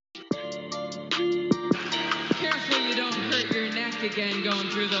back again going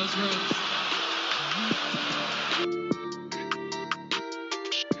through those rooms.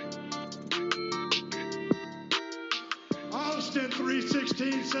 Austin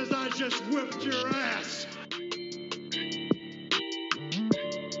 316 says I just whipped your ass.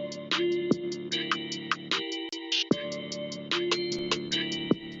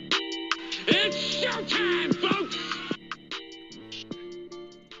 It's showtime, folks!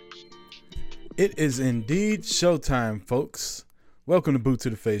 It is indeed showtime, folks. Welcome to Boot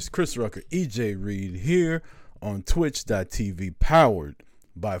to the Face. Chris Rucker, EJ Reed here on twitch.tv, powered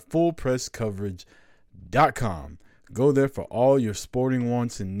by fullpresscoverage.com. Go there for all your sporting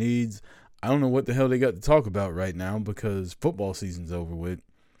wants and needs. I don't know what the hell they got to talk about right now because football season's over with.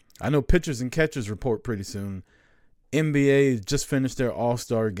 I know pitchers and catchers report pretty soon. NBA just finished their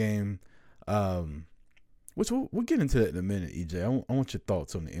All-Star game, which we'll get into that in a minute, EJ. I want your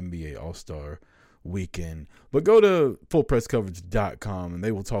thoughts on the NBA All-Star weekend. But go to fullpresscoverage.com and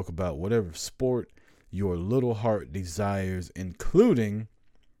they will talk about whatever sport your little heart desires, including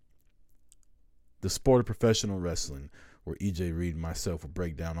the sport of professional wrestling, where EJ Reed and myself will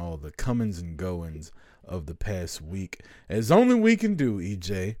break down all the comings and goings of the past week, as only we can do,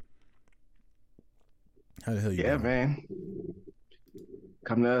 EJ. How the hell you doing? Man.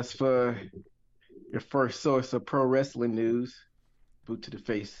 Come to us for your first source of pro wrestling news, Boot to the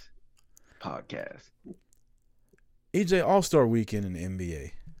Face podcast. EJ, All-Star Weekend in the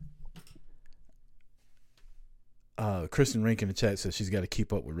NBA. Kristen Rink in the chat says she's got to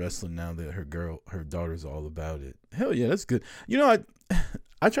keep up with wrestling now that her daughter's all about it. Hell yeah, that's good. You know,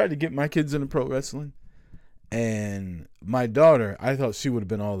 I tried to get my kids into pro wrestling, and my daughter, I thought she would have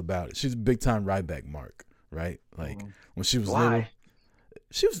been all about it. She's a big-time Ryback mark, right? Like, when she was little.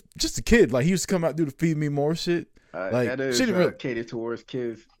 She was just a kid. Like, he used to come out and do the Feed Me More shit. Like, that is she didn't really catered towards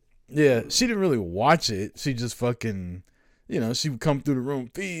kids. Yeah, she didn't really watch it. She just fucking, she would come through the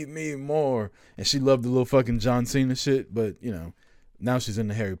room, feed me more. And she loved the little fucking John Cena shit. But, now she's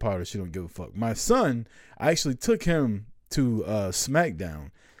into Harry Potter. She don't give a fuck. My son, I actually took him to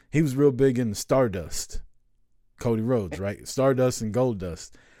SmackDown. He was real big into Stardust. Cody Rhodes, right? Stardust and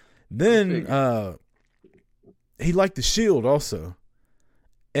Goldust. Then he liked the Shield also.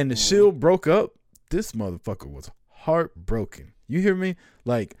 And the Shield broke up. This motherfucker was heartbroken. You hear me?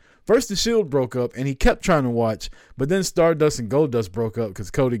 Like, first the Shield broke up, and he kept trying to watch, but then Stardust and Goldust broke up because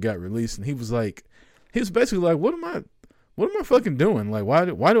Cody got released, and he was basically like, what am I fucking doing? Like,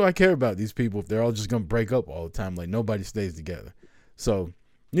 why do I care about these people if they're all just gonna break up all the time? Like, nobody stays together. So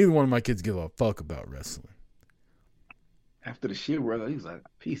neither one of my kids give a fuck about wrestling. After the Shield brother, he was like,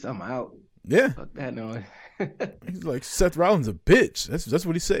 peace, I'm out. Yeah. Fuck that noise. He's like, Seth Rollins a bitch. That's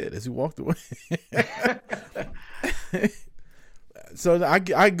what he said as he walked away. So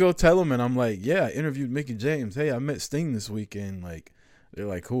I go tell him, and I'm like, yeah, I interviewed Mickey James. Hey, I met Sting this weekend. Like, they're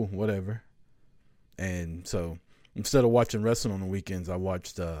like, cool, whatever. And so instead of watching wrestling on the weekends, I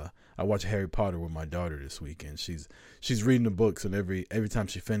watched Harry Potter with my daughter this weekend. She's reading the books, and every time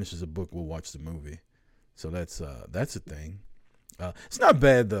she finishes a book, we'll watch the movie. So that's a thing. It's not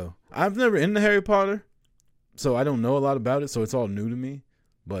bad though. I've never into Harry Potter, so I don't know a lot about it. So it's all new to me,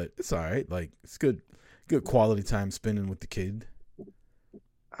 but it's all right. Like, it's good quality time spending with the kid.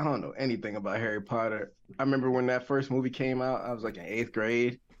 I don't know anything about Harry Potter. I remember when that first movie came out, I was like in 8th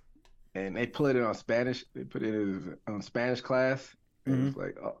grade, and they put it on Spanish. They put it on Spanish class. And It was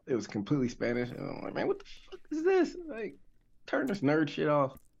like, it was completely Spanish. And I'm like, man, what the fuck is this? Like, turn this nerd shit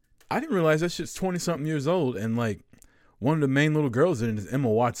off. I didn't realize that shit's 20-something years old, and like, one of the main little girls in it is Emma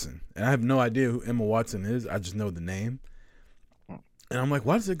Watson. And I have no idea who Emma Watson is. I just know the name. And I'm like,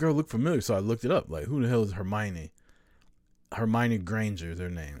 why does that girl look familiar? So I looked it up. Like, who the hell is Hermione? Hermione Granger is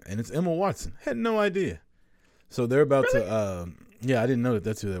her name. And it's Emma Watson. Had no idea. So they're about to, I didn't know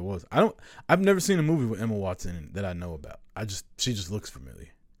that's who that was. I've never seen a movie with Emma Watson that I know about. She just looks familiar.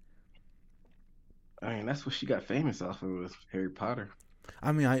 I mean, that's what she got famous off of, was Harry Potter.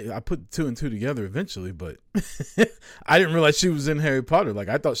 I mean, I put 2 and 2 together eventually, but I didn't realize she was in Harry Potter. Like,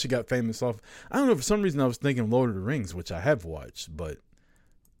 I thought she got famous off. I don't know, for some reason I was thinking Lord of the Rings, which I have watched, but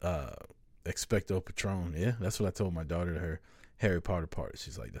Expecto Patron. Yeah, that's what I told my daughter to her Harry Potter part.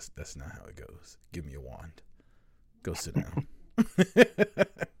 She's like, that's not how it goes. Give me a wand. Go sit down.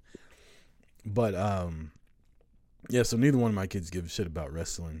 But yeah, so neither one of my kids give a shit about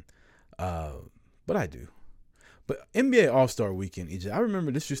wrestling. But I do. But NBA All-Star Weekend, EJ, I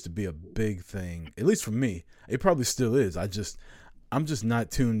remember this used to be a big thing, at least for me. It probably still is. I'm just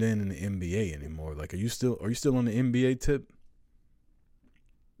not tuned in the NBA anymore. Like, are you still on the NBA tip?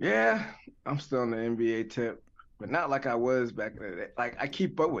 Yeah, I'm still on the NBA tip, but not like I was back in the day. Like, I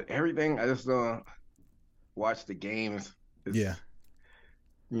keep up with everything. I just don't watch the games. Yeah.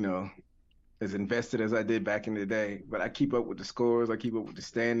 you know, as invested as I did back in the day. But I keep up with the scores. I keep up with the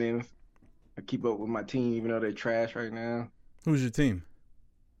standings. I keep up with my team, even though they're trash right now. Who's your team?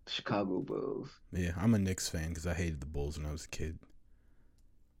 Chicago Bulls. Yeah, I'm a Knicks fan because I hated the Bulls when I was a kid.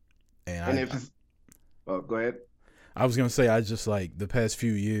 Oh, go ahead. I was gonna say I just like the past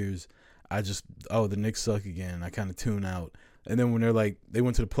few years. The Knicks suck again. I kind of tune out. And then when they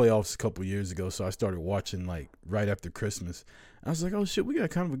went to the playoffs a couple years ago, so I started watching like right after Christmas. I was like, oh shit, we got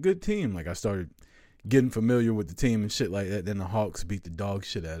kind of a good team. Like I started getting familiar with the team and shit like that. Then the Hawks beat the dog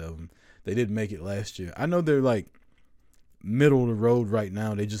shit out of them. They didn't make it last year. I know they're like middle of the road right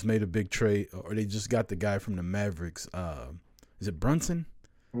now. They just made a big trade, or they just got the guy from the Mavericks. Is it Brunson?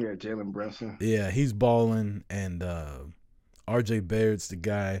 Yeah, Jalen Brunson. Yeah, he's balling, and RJ Barrett's the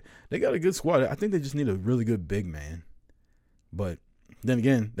guy. They got a good squad. I think they just need a really good big man. But then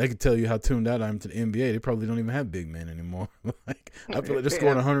again, they could tell you how tuned out I am to the NBA. They probably don't even have big men anymore. Like I feel like they're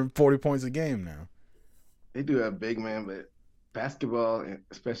scoring 140 points a game now. They do have big men, but basketball,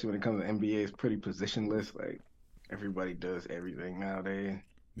 especially when it comes to NBA, is pretty positionless. Like everybody does everything nowadays.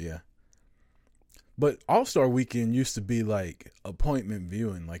 Yeah. But All-Star Weekend used to be like appointment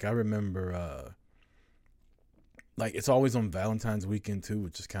viewing. Like I remember like it's always on Valentine's weekend too,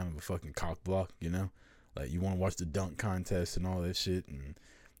 which is kind of a fucking cock block, you know? Like you want to watch the dunk contest and all that shit, and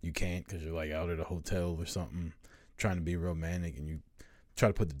you can't because you're like out at a hotel or something trying to be romantic, and you try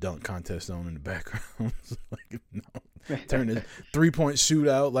to put the dunk contest on in the background. Like, no. Turn the 3-point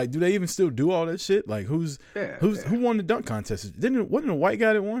shootout. Like, do they even still do all that shit? Like, who won the dunk contest? Wasn't a white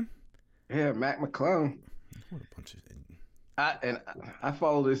guy that won? Yeah, Mac McClung. What a bunch of. I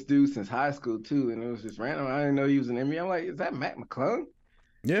follow this dude since high school too, and it was just random. I didn't know he was an NBA. I'm like, is that Mac McClung?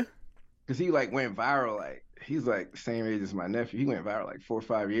 Yeah. Because he like went viral. Like he's like the same age as my nephew. He went viral like 4 or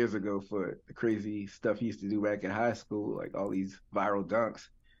 5 years ago for the crazy stuff he used to do back in high school, like all these viral dunks.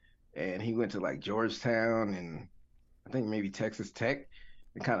 And he went to like Georgetown and I think maybe Texas Tech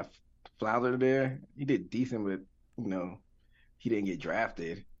and kind of floundered there. He did decent, but he didn't get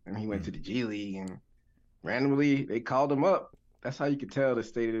drafted. And he went to the G League, and randomly they called him up. That's how you could tell the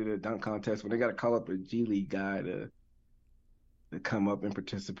state of the dunk contest when they got to call up a G League guy to come up and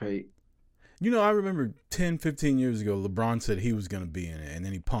participate. I remember 10, 15 years ago, LeBron said he was going to be in it, and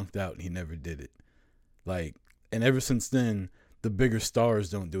then he punked out and he never did it. Like, and ever since then, the bigger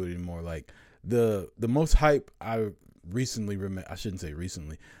stars don't do it anymore. Like, the most hype I recently remember, I shouldn't say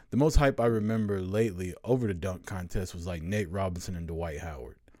recently, the most hype I remember lately over the dunk contest was like Nate Robinson and Dwight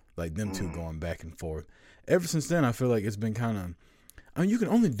Howard. Like, them two going back and forth. Ever since then, I feel like it's been kind of, I mean, you can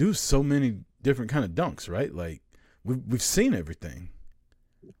only do so many different kind of dunks, right? Like, we've seen everything.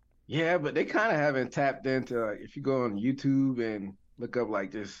 Yeah, but they kind of haven't tapped into, like, if you go on YouTube and look up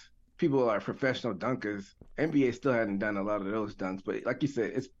like just people are professional dunkers, NBA still hasn't done a lot of those dunks. But like you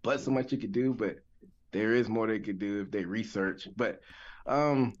said, it's but so much you could do, but there is more they could do if they research. But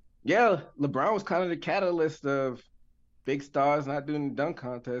yeah, LeBron was kind of the catalyst of big stars not doing the dunk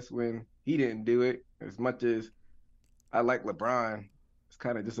contest when he didn't do it. As much as I like LeBron, it's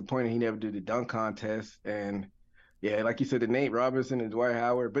kind of disappointing he never did the dunk contest. And yeah, like you said, the Nate Robinson and Dwight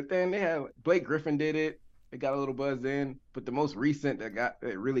Howard. But then they had Blake Griffin did it. It got a little buzz in. But the most recent that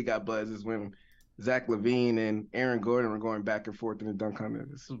really got buzz is when Zach LaVine and Aaron Gordon were going back and forth in the dunk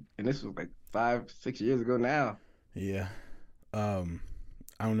contest. And this was like 5-6 years ago now. Yeah. I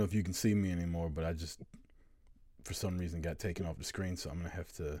don't know if you can see me anymore, but I just, for some reason, got taken off the screen. So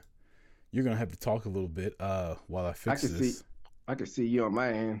you're going to have to talk a little bit while I fix this. I can see you on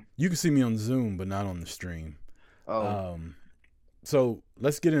my end. You can see me on Zoom, but not on the stream. Oh. So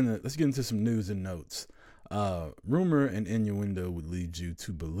let's get into some news and notes. Rumor and innuendo would lead you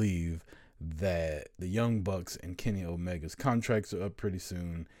to believe that the Young Bucks and Kenny Omega's contracts are up pretty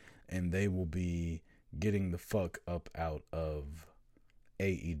soon, and they will be getting the fuck up out of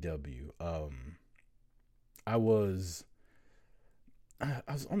AEW. I was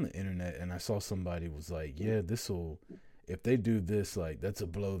on the internet and I saw somebody was like, yeah, if they do this, like, that's a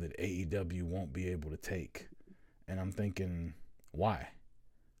blow that AEW won't be able to take. And I'm thinking, why?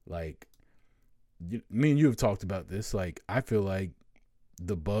 Like, me and you have talked about this. Like, I feel like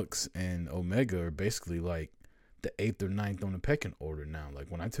the Bucks and Omega are basically like the 8th or 9th on the pecking order now.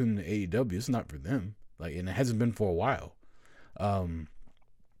 Like, when I tune into AEW, it's not for them. Like, and it hasn't been for a while.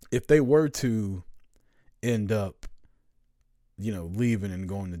 If they were to end up, leaving and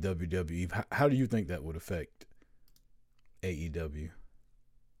going to WWE, how do you think that would affect AEW?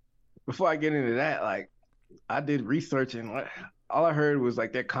 Before I get into that, like, I did research and all I heard was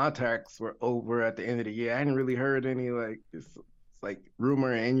like their contracts were over at the end of the year. I hadn't really heard any it's like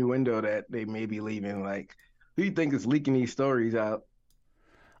rumor and innuendo that they may be leaving. Like, who do you think is leaking these stories out?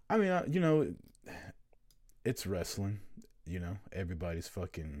 I mean, it's wrestling. Everybody's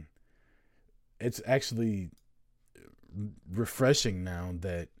fucking. It's actually refreshing now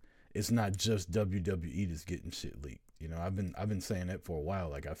that it's not just WWE that's getting shit leaked. I've been saying that for a while.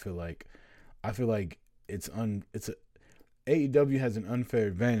 Like I feel like AEW has an unfair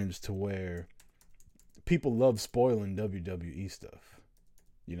advantage to where people love spoiling WWE stuff.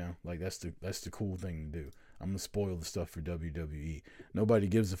 Like that's the cool thing to do. I'm gonna spoil the stuff for WWE. Nobody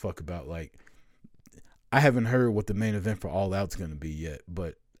gives a fuck about, like, I haven't heard what the main event for All Out's gonna be yet,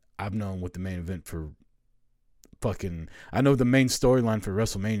 but I've known what the main event for I know the main storyline for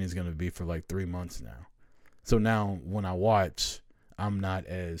WrestleMania is gonna be for like 3 months now. So now when I watch, I'm not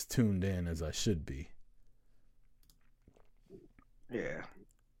as tuned in as I should be. Yeah.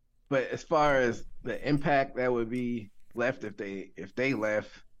 But as far as the impact that would be left if they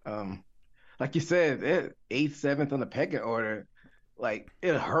left, like you said, they're 8th, 7th on the pecking order. Like,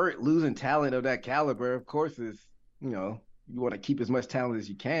 it hurt losing talent of that caliber. Of course, you want to keep as much talent as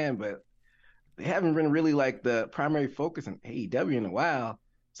you can, but they haven't been really like the primary focus in AEW in a while.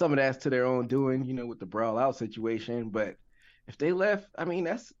 Some of that's to their own doing, with the Brawl Out situation. But if they left, I mean,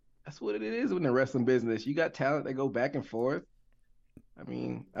 that's what it is in the wrestling business. You got talent that go back and forth. I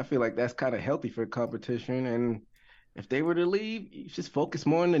mean, I feel like that's kind of healthy for competition. And if they were to leave, you just focus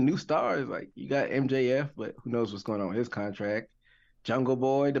more on the new stars. Like, you got MJF, but who knows what's going on with his contract. Jungle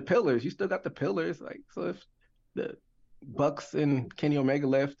Boy, the Pillars. You still got the Pillars. Like, so if the Bucks and Kenny Omega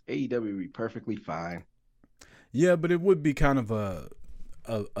left, AEW would be perfectly fine. Yeah, but it would be kind of a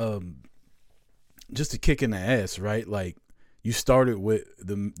just a kick in the ass, right? Like, you started with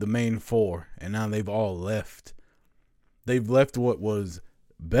the main four, and now they've all left. They've left what was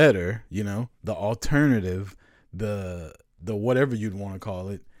better, the alternative, the whatever you'd want to call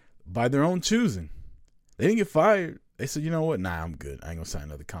it, by their own choosing. They didn't get fired. They said, you know what? Nah, I'm good. I ain't gonna sign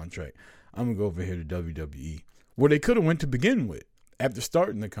another contract. I'm gonna go over here to WWE, where they could have went to begin with after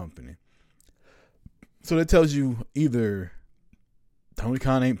starting the company. So that tells you either Tony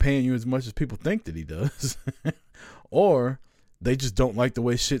Khan ain't paying you as much as people think that he does, or they just don't like the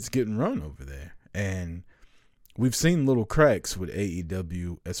way shit's getting run over there. And we've seen little cracks with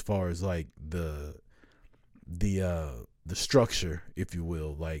AEW as far as like the structure, if you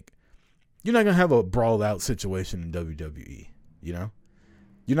will. Like, you're not gonna have a Brawl Out situation in WWE. You're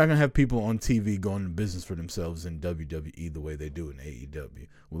not gonna have people on TV going into business for themselves in WWE the way they do in AEW.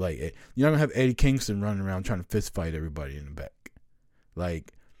 Like, you're not gonna have Eddie Kingston running around trying to fist fight everybody in the back.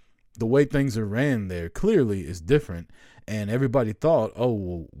 Like, the way things are ran there clearly is different. And everybody thought, oh,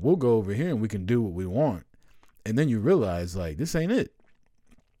 well, we'll go over here and we can do what we want. And then you realize, like, this ain't it.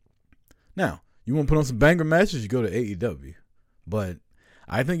 Now, you want to put on some banger matches, you go to AEW. But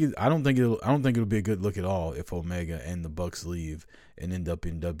I don't think it'll be a good look at all if Omega and the Bucks leave and end up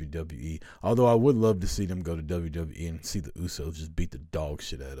in WWE. Although I would love to see them go to WWE and see the Usos just beat the dog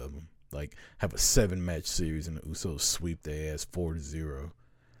shit out of them. Like, have a 7-match series and the Usos sweep their ass 4-0.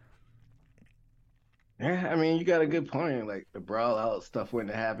 Yeah, I mean, you got a good point. Like, the Brawl Out stuff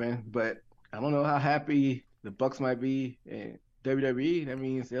wouldn't happen, but I don't know how happy the Bucks might be in WWE. That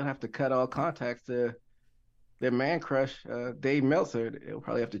means they'll have to cut all contacts to their man crush, Dave Meltzer. They'll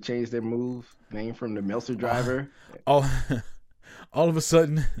probably have to change their name from the Meltzer Driver. All of a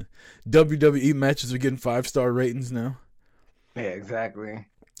sudden, WWE matches are getting 5-star ratings now. Yeah, exactly.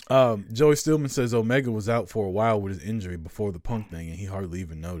 Joey Stillman says Omega was out for a while with his injury before the Punk thing, and he hardly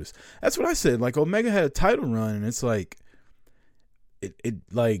even noticed. That's what I said. Like, Omega had a title run, and it's like, it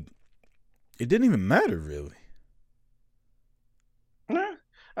didn't even matter really. Nah,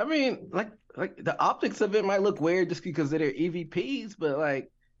 I mean, like the optics of it might look weird just because of their EVPs, but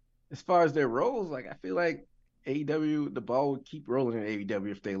like, as far as their roles, like, I feel like AEW, the ball would keep rolling in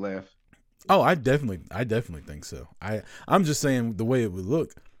AEW if they left. Oh, I definitely think so. I'm just saying the way it would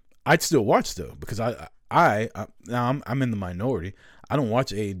look. I'd still watch though, because now I'm in the minority. I don't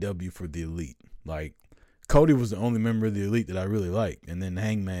watch AEW for the elite. Like, Cody was the only member of the elite that I really liked, and then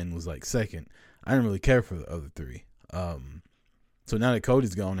Hangman was like second. I didn't really care for the other three. So now that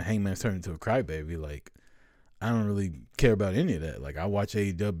Cody's gone and Hangman's turned into a crybaby, like, I don't really care about any of that. Like, I watch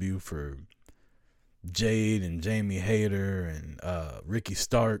AEW for Jade and Jamie Hayter and Ricky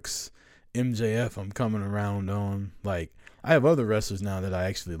Starks, MJF. I'm coming around on. Like, I have other wrestlers now that I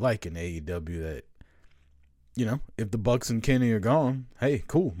actually like in AEW that, if the Bucks and Kenny are gone, hey,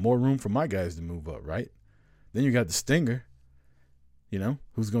 cool, more room for my guys to move up, right? Then you got the Stinger,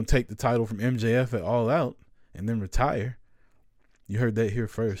 who's going to take the title from MJF at All Out and then retire. You heard that here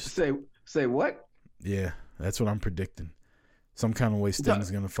first. Say what? Yeah, that's what I'm predicting. Some kind of way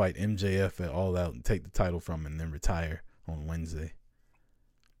Sting's going to fight MJF at All Out and take the title from him and then retire on Wednesday.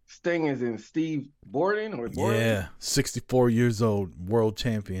 Sting is in Steve Borden or Borden? Yeah, 64 years old, world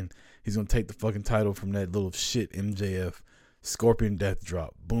champion. He's gonna take the fucking title from that little shit MJF. Scorpion Death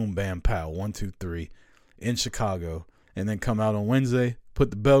Drop, boom, bam, pow, 1, 2, 3, in Chicago, and then come out on Wednesday, put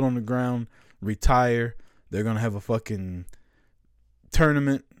the belt on the ground, retire. They're gonna have a fucking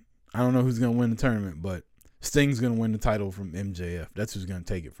tournament. I don't know who's gonna win the tournament, but Sting's gonna win the title from MJF. That's who's gonna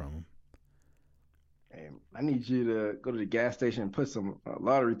take it from him. Hey, I need you to go to the gas station and put some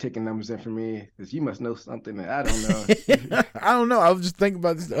lottery ticket numbers in for me, because you must know something that I don't know. I don't know. I was just thinking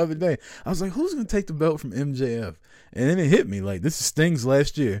about this the other day. I was like, who's going to take the belt from MJF? And then it hit me. Like, this is Sting's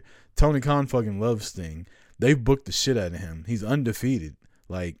last year. Tony Khan fucking loves Sting. They've booked the shit out of him. He's undefeated.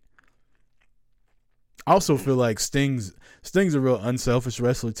 Like, I also feel like Sting's a real unselfish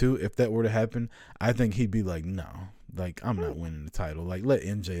wrestler, too. If that were to happen, I think he'd be like, no. Like, I'm not winning the title. Like, let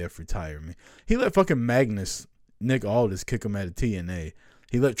MJF retire me. He let fucking Magnus, Nick Aldis, kick him out of TNA.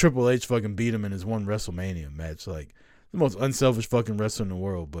 He let Triple H fucking beat him in his one WrestleMania match. Like, the most unselfish fucking wrestler in the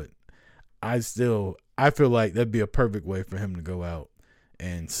world. But I feel like that'd be a perfect way for him to go out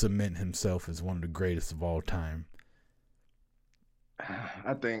and cement himself as one of the greatest of all time.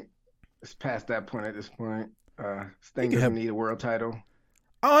 I think it's past that point at this point. Sting doesn't need a world title.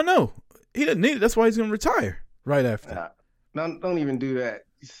 Oh, no. He doesn't need it. That's why he's going to retire. Right after. Don't even do that.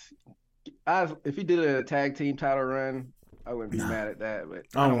 If he did a tag team title run, I wouldn't be mad at that. But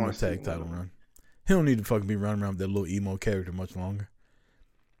I don't want a tag title run. He don't need to fucking be running around with that little emo character much longer.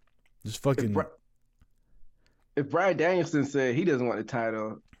 Just fucking. If Bryan Danielson said he doesn't want the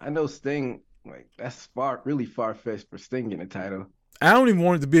title, I know Sting. Like, that's really far fetched for Sting getting a title. I don't even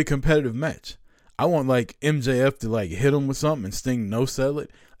want it to be a competitive match. I want like MJF to like hit him with something and Sting no sell it.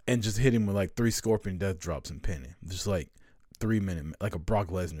 And just hit him with like 3 Scorpion Death Drops and pin him. Just like 3 minute, like a Brock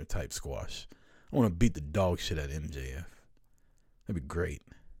Lesnar type squash. I want to beat the dog shit out of MJF. That'd be great.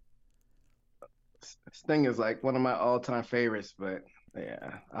 Sting is like one of my all-time favorites, but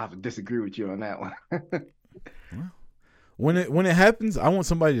yeah, I have to disagree with you on that one. Well, when it happens, I want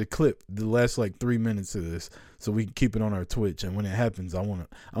somebody to clip the last like 3 minutes of this so we can keep it on our Twitch. And when it happens,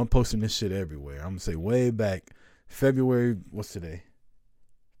 I'm posting this shit everywhere. I'm gonna say way back February. What's today?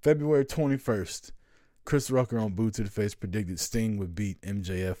 February 21st, Chris Rucker on Boot to the Face predicted Sting would beat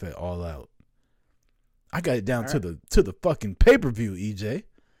MJF at All Out. I got it down to the fucking pay-per-view, EJ.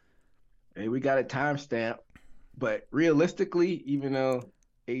 Hey, we got it timestamped. But realistically, even though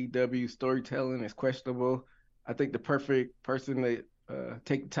AEW storytelling is questionable, I think the perfect person to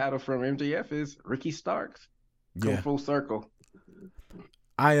take the title from MJF is Ricky Starks. Come full circle.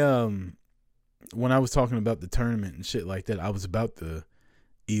 When I was talking about the tournament and shit like that, I was about to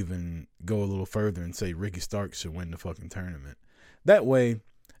even go a little further and say Ricky Starks should win the fucking tournament. That way,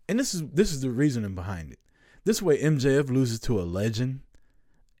 and this is the reasoning behind it. This way MJF loses to a legend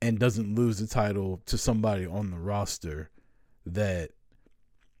and doesn't lose the title to somebody on the roster that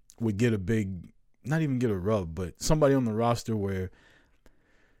would get a big, not even get a rub, but somebody on the roster where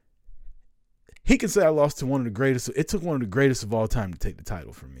he can say I lost to one of the greatest. It took one of the greatest of all time to take the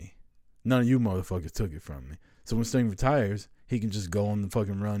title from me. None of you motherfuckers took it from me. So when Sting retires, he can just go on the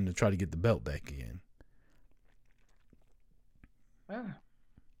fucking run to try to get the belt back again.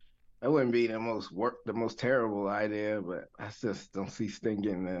 That wouldn't be the most terrible idea, but I just don't see Sting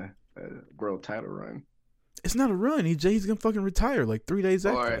getting a world title run. It's not a run, EJ. He's gonna fucking retire like 3 days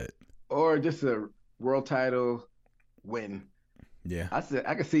after that. Or just a world title win. Yeah,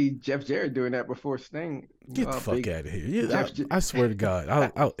 I could see Jeff Jarrett doing that before Sting. Get the fuck out of here! Yeah, I swear to God,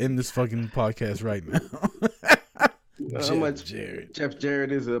 I'll end this fucking podcast right now. How much Jeff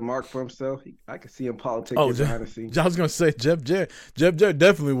Jarrett is a mark for himself? I could see him politicking behind the scenes. I was gonna say Jeff Jarrett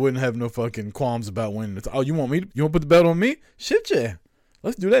definitely wouldn't have no fucking qualms about winning it. Oh, you want to put the belt on me? Shit, yeah.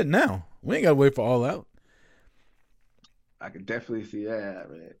 Let's do that now. We ain't gotta wait for All Out. I could definitely see that,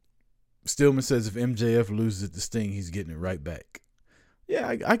 man. Stillman says if MJF loses it to Sting, he's getting it right back. Yeah,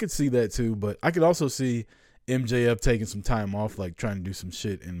 I could see that too, but I could also see MJF taking some time off, like trying to do some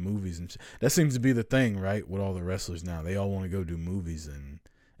shit in movies and shit. That seems to be the thing, right? With all the wrestlers now, they all want to go do movies and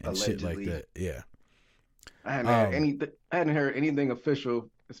shit like that. Yeah, I hadn't heard anything official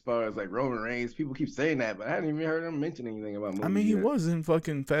as far as like Roman Reigns. People keep saying that, but I hadn't even heard him mention anything about movies. I mean, he was in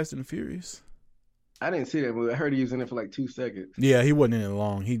fucking Fast and the Furious. I didn't see that movie. I heard he was in it for like 2 seconds. Yeah, he wasn't in it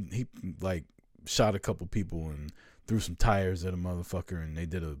long. He like shot a couple people and threw some tires at a motherfucker, and they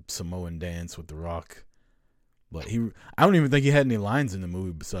did a Samoan dance with The Rock. But I don't even think he had any lines in the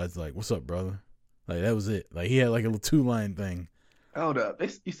movie besides like, "What's up, brother?" Like that was it. Like he had like a little 2-line thing. Hold up,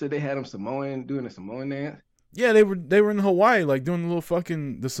 you said they had him doing a Samoan dance? Yeah, they were in Hawaii, like doing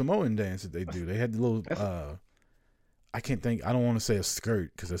the Samoan dance that they do. They had the little I don't want to say a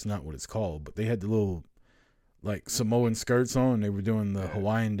skirt because that's not what it's called, but they had the little like Samoan skirts on. They were doing the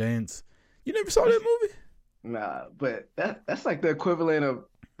Hawaiian dance. You never saw that movie? Nah, but that's like the equivalent of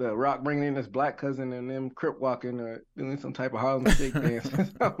The Rock bringing in his black cousin and them crip walking or doing some type of Harlem Shake dance or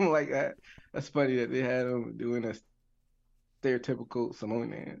something like that. That's funny that they had him doing a stereotypical Samoan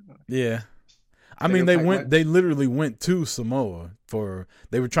dance. Yeah. I mean, they literally went to Samoa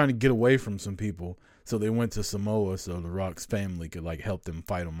they were trying to get away from some people. So they went to Samoa so The Rock's family could like help them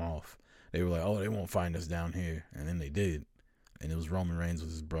fight them off. They were like, oh, they won't find us down here. And then they did. And it was Roman Reigns with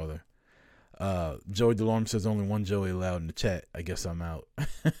his brother. Joey DeLorme says only one Joey allowed in the chat. I guess I'm out.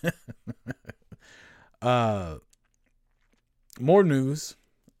 More news.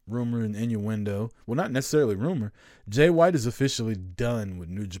 Rumor and innuendo. Well, not necessarily rumor. Jay White is officially done with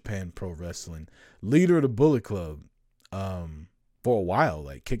New Japan Pro Wrestling. Leader of the Bullet Club. For a while,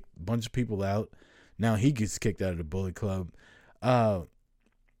 like kicked a bunch of people out. Now he gets kicked out of the Bullet Club. I'm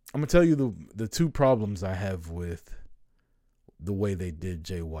gonna tell you the two problems I have with the way they did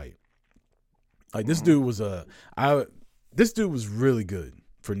Jay White. Like this dude was really good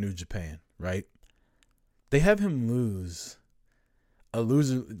for New Japan, right? They have him lose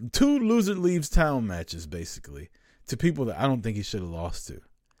two loser leaves town matches basically to people that I don't think he should have lost to.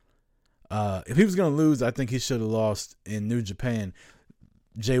 If he was gonna lose, I think he should have lost in New Japan.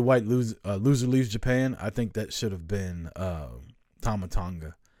 Jay White loser leaves Japan. I think that should have been Tama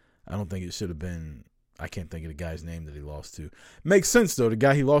Tonga. I don't think it should have been. I can't think of the guy's name that he lost to. Makes sense though. The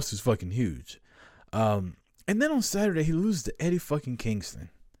guy he lost is fucking huge. And then on Saturday he loses to Eddie fucking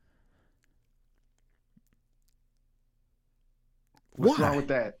Kingston. What's wrong with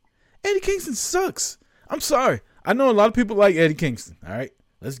that? Eddie Kingston sucks. I'm sorry. I know a lot of people like Eddie Kingston. All right,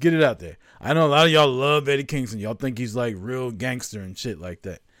 let's get it out there. I know a lot of y'all love Eddie Kingston. Y'all think he's like real gangster and shit like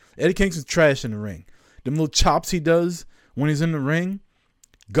that. Eddie Kingston's trash in the ring. Them little chops he does when he's in the ring,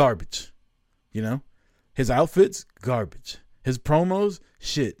 garbage. You know, his outfits, garbage. His promos,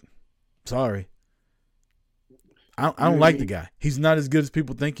 shit. Sorry. I don't like the guy. He's not as good as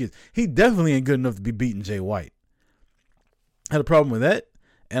people think he is. He definitely ain't good enough to be beating Jay White. I had a problem with that,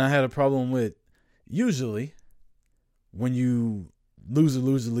 and I had a problem with usually when you lose a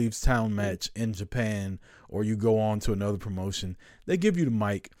loser leaves town match in Japan or you go on to another promotion, they give you the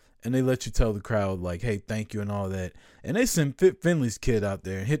mic and they let you tell the crowd like, hey, thank you and all that. And they send Finley's kid out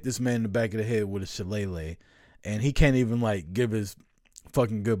there and hit this man in the back of the head with a shillelagh, and he can't even like give his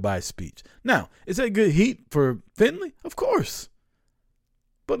fucking goodbye speech. Now, is that good heat for Finley? Of course.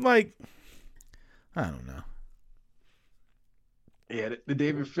 But like, I don't know. Yeah, the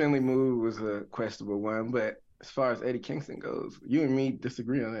David Finley move was a questionable one, but as far as Eddie Kingston goes, you and me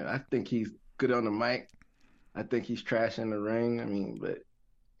disagree on that. I think he's good on the mic. I think he's trash in the ring. I mean, but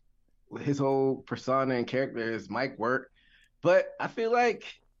his whole persona and character is mic work. But I feel like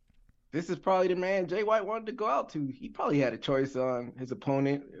this is probably the man Jay White wanted to go out to. He probably had a choice on his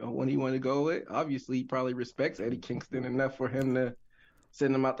opponent when he wanted to go with. Obviously, he probably respects Eddie Kingston enough for him to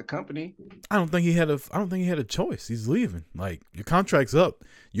send him out the company. I don't think he had a choice. He's leaving. Like, your contract's up.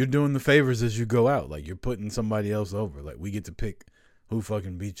 You're doing the favors as you go out. Like, you're putting somebody else over. Like, we get to pick who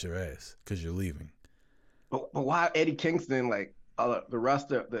fucking beats your ass because you're leaving. But why Eddie Kingston? Like, the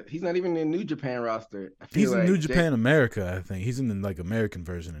roster, he's not even in the New Japan roster. He's in New Japan America, I think. He's in the like American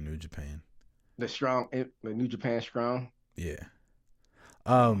version of New Japan. The New Japan Strong. Yeah.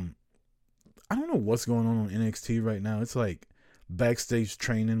 I don't know what's going on NXT right now. It's like backstage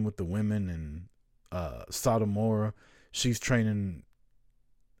training with the women and Satomura. She's training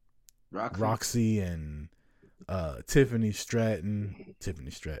Roxy and Tiffany Stratton.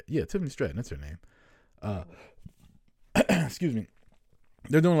 Yeah, Tiffany Stratton, that's her name. Excuse me.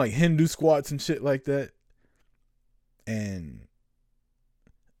 They're doing like Hindu squats and shit like that. And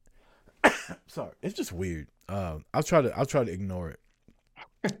sorry, it's just weird. I'll try to ignore it.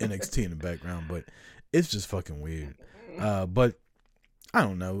 NXT in the background, but it's just fucking weird. But I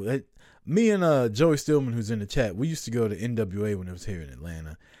don't know. Me and Joey Stillman, who's in the chat, we used to go to NWA when it was here in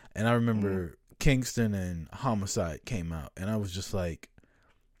Atlanta, and I remember Kingston and Homicide came out, and I was just like,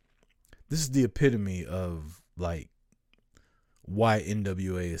 this is the epitome of like why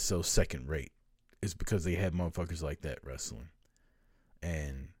NWA is so second rate. It's because they had motherfuckers like that wrestling.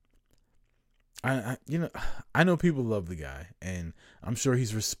 And I know people love the guy, and I'm sure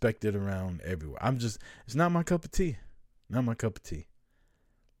he's respected around everywhere. It's not my cup of tea. Not my cup of tea.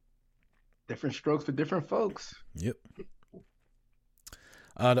 Different strokes for different folks. Yep.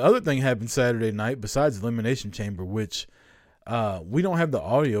 The other thing happened Saturday night, besides Elimination Chamber, which we don't have the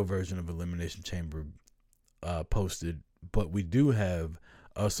audio version of Elimination Chamber posted, but we do have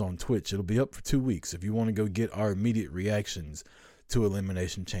us on Twitch. It'll be up for 2 weeks. If you want to go get our immediate reactions to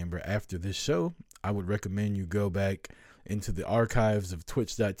Elimination Chamber after this show, I would recommend you go back into the archives of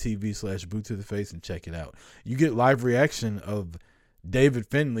twitch.tv/boot to the face and check it out. You get live reaction of David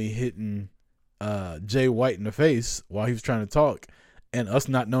Finlay hitting Jay White in the face while he was trying to talk, and us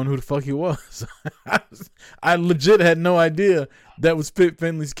not knowing who the fuck he was. I legit had no idea that was Pit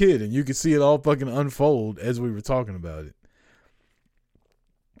Finley's kid, and you could see it all fucking unfold as we were talking about it.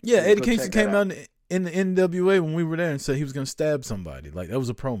 Yeah, Eddie Kingston came out in the NWA when we were there and said he was going to stab somebody. Like, that was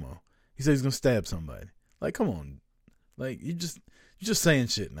a promo. He said he's going to stab somebody. Like, come on. Like, you're just saying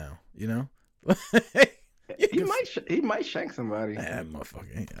shit now, you know? He might shank somebody. That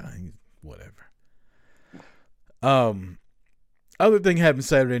motherfucker, whatever. Other thing happened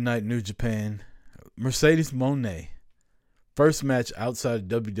Saturday night, New Japan. Mercedes Mone, first match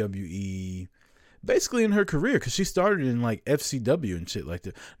outside of WWE, basically in her career, because she started in like FCW and shit like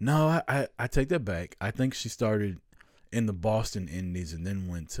that. No, I take that back. I think she started in the Boston Indies and then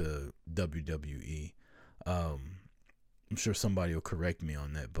went to WWE. I'm sure somebody will correct me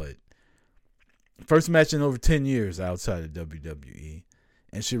on that, but first match in over 10 years outside of WWE,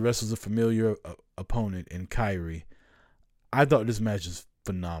 and she wrestles a familiar opponent in Kyrie. I thought this match was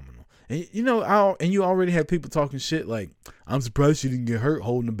phenomenal. And you know, you already had people talking shit like, I'm surprised she didn't get hurt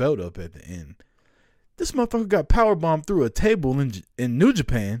holding the belt up at the end. This motherfucker got powerbombed through a table in New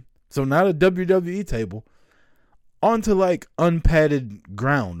Japan, so not a WWE table, onto like unpadded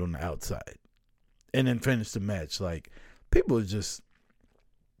ground on the outside, and then finished the match. Like, people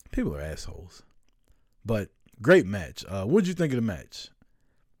are assholes. But great match. What'd you think of the match?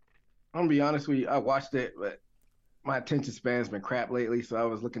 I'm gonna be honest with you. I watched it, but my attention span's been crap lately, so I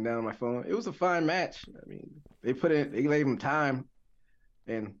was looking down at my phone. It was a fine match. I mean, they gave him time,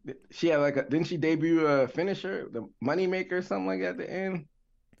 and she had didn't she debut a finisher, the Moneymaker or something like that at the end?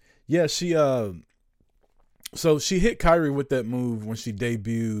 Yeah, so she hit Kyrie with that move when she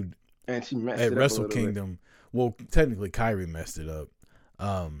debuted and she messed at it Wrestle up Kingdom. Well, technically Kyrie messed it up.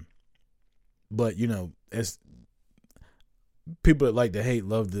 But you know, as people that like to hate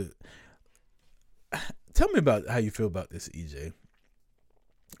love to. Tell me about how you feel about this, EJ.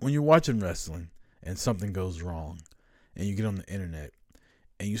 When you're watching wrestling and something goes wrong, and you get on the internet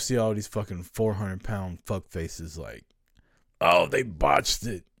and you see all these fucking 400-pound fuck faces like, oh, they botched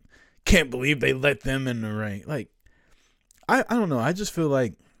it. Can't believe they let them in the ring. Like, I don't know. I just feel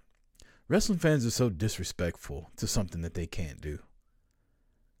like wrestling fans are so disrespectful to something that they can't do.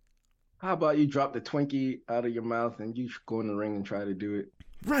 How about you drop the Twinkie out of your mouth and you go in the ring and try to do it?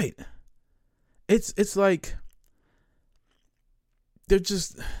 Right. It's like they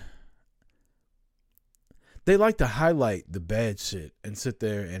like to highlight the bad shit and sit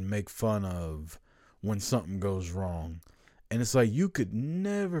there and make fun of when something goes wrong. And it's like, you could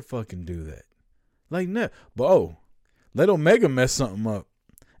never fucking do that. Like, never. But let Omega mess something up.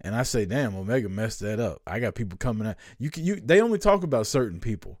 And I say, damn, Omega messed that up. I got people coming out. They only talk about certain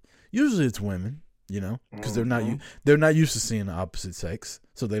people. Usually it's women, you know, because they're not used to seeing the opposite sex,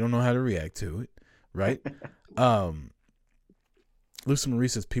 so they don't know how to react to it, right? Lucy Marie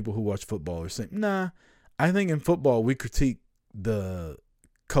says people who watch football are saying, nah, I think in football we critique the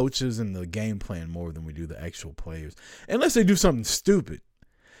coaches and the game plan more than we do the actual players, unless they do something stupid.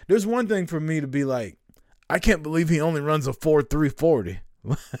 There's one thing for me to be like, I can't believe he only runs a 4.3 40.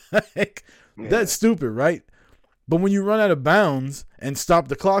 Like, that's stupid, right? But when you run out of bounds and stop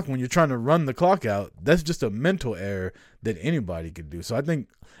the clock when you're trying to run the clock out, that's just a mental error that anybody could do. So I think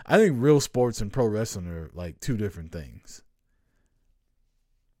real sports and pro wrestling are like two different things.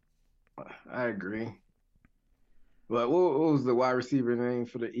 I agree. But what was the wide receiver name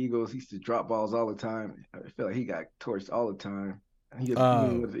for the Eagles? He used to drop balls all the time. I feel like he got torched all the time. He's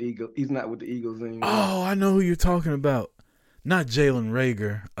with the Eagles. He's not with the Eagles anymore. Oh, I know who you're talking about. Not Jalen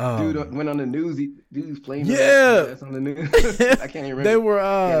Rager. Dude went on the news. Dude's playing. Yeah, that's on the news. I can't even remember. They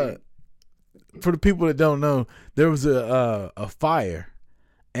were for the people that don't know, there was a fire,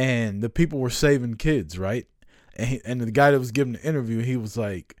 and the people were saving kids, right? And the guy that was giving the interview, he was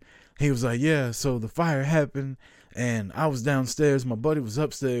like, yeah. So the fire happened, and I was downstairs. My buddy was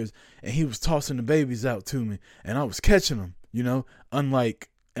upstairs, and he was tossing the babies out to me, and I was catching them. You know, unlike.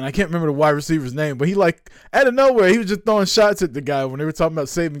 And I can't remember the wide receiver's name, but he like out of nowhere, he was just throwing shots at the guy when they were talking about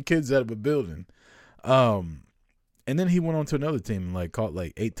saving kids out of a building. And then he went on to another team and like caught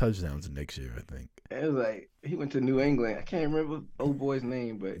like 8 touchdowns the next year, I think. It was like he went to New England. I can't remember old boy's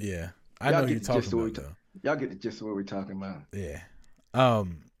name, but yeah, I know you're talking about. Y'all get the gist of what we're talking about. Yeah.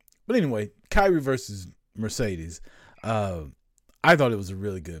 But anyway, Kyrie versus Mercedes. I thought it was a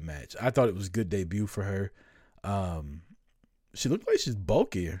really good match. I thought it was a good debut for her. she looked like she's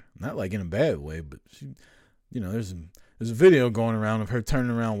bulkier, not like in a bad way, but she, there's a video going around of her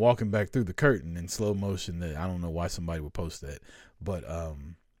turning around, walking back through the curtain in slow motion. That I don't know why somebody would post that, but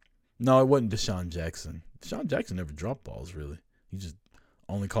no, it wasn't Deshaun Jackson. Deshaun Jackson never dropped balls really. He just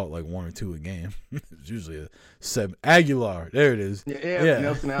only caught like 1 or 2 a game. It's usually a 7. Aguilar, there it is. Yeah.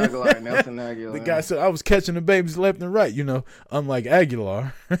 Nelson Aguilar. The guy said I was catching the babies left and right. Unlike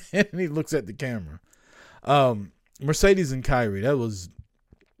Aguilar, and he looks at the camera. Mercedes and Kyrie, that was,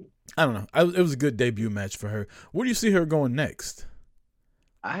 I don't know. It was a good debut match for her. Where do you see her going next?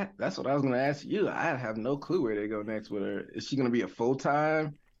 That's what I was going to ask you. I have no clue where they go next with her. Is she going to be a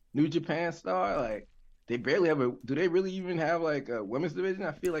full-time New Japan star? Like, they barely have do they really even have like a women's division?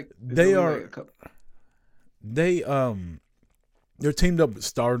 I feel like they are. They're teamed up with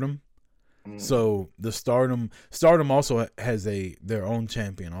Stardom. So the Stardom also has their own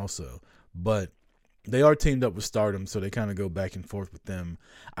champion also, but they are teamed up with Stardom, so they kind of go back and forth with them.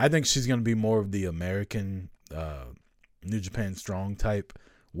 I think she's going to be more of the American New Japan Strong type,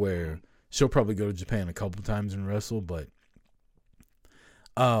 where she'll probably go to Japan a couple times and wrestle. But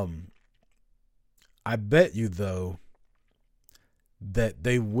I bet you, though, that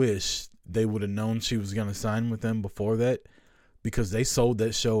they wish they would have known she was going to sign with them before that, because they sold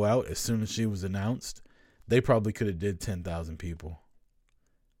that show out as soon as she was announced. They probably could have did 10,000 people.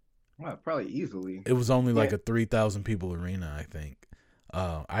 Well, probably easily. It was only like a 3,000 people arena, I think.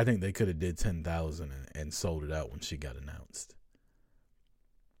 I think they could have did 10,000 and sold it out when she got announced.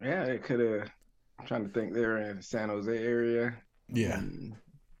 Yeah, they could have. I'm trying to think. They're in the San Jose area. Yeah.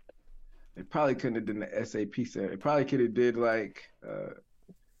 They probably couldn't have done the SAP Center. They probably could have did like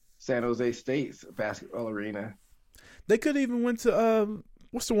San Jose State's basketball arena. They could have even went to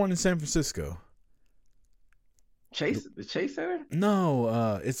what's the one in San Francisco? The Chase Center?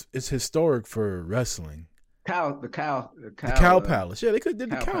 No, it's historic for wrestling. The Cow Palace. Yeah, they could have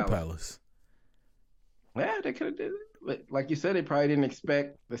did the Cow Palace. Yeah, they could have did it. But like you said, they probably didn't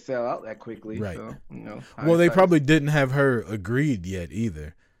expect to sell out that quickly. Right. So, well, they probably didn't have her agreed yet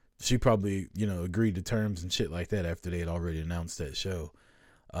either. She probably, agreed to terms and shit like that after they had already announced that show.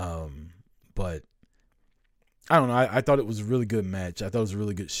 But I don't know. I thought it was a really good match. I thought it was a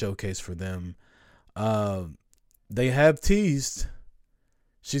really good showcase for them. They have teased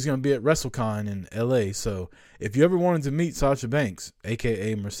she's going to be at WrestleCon in LA. So if you ever wanted to meet Sasha Banks,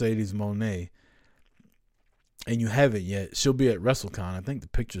 a.k.a. Mercedes Mone, and you haven't yet, she'll be at WrestleCon. I think the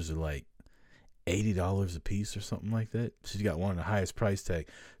pictures are like $80 a piece or something like that. She's got one of the highest price tag.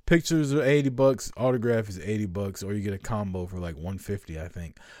 Pictures are $80, autograph is $80, or you get a combo for like $150, I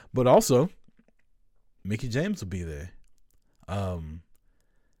think. But also, Mickie James will be there.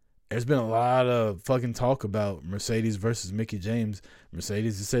 There's been a lot of fucking talk about Mercedes versus Mickie James.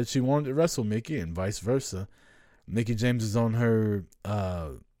 Mercedes has said she wanted to wrestle Mickie and vice versa. Mickie James is on her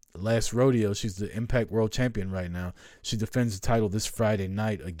last rodeo. She's the Impact World Champion right now. She defends the title this Friday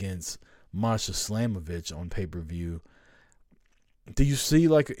night against Masha Slamovich on pay-per-view. Do you see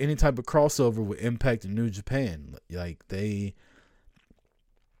like any type of crossover with Impact and New Japan? I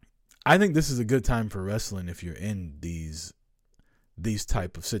think this is a good time for wrestling if you're in these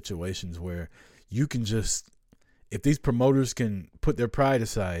type of situations where you can just, if these promoters can put their pride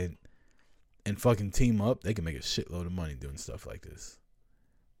aside and fucking team up, they can make a shitload of money doing stuff like this.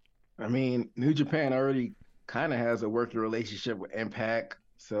 I mean, New Japan already kind of has a working relationship with Impact,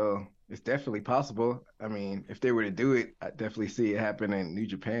 so it's definitely possible. I mean, if they were to do it, I definitely see it happen in New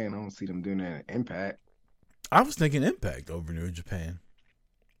Japan. I don't see them doing it in Impact. I was thinking Impact over New Japan.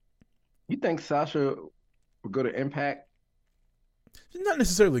 You think Sasha would go to Impact? She's not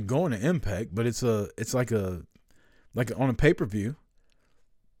necessarily going to Impact, but it's like on a pay-per-view.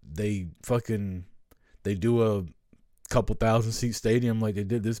 They do a couple 1,000-seat stadium like they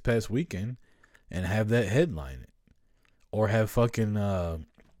did this past weekend and have that headline it. Or have fucking I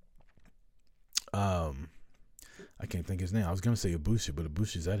can't think his name. I was gonna say Ibushi, but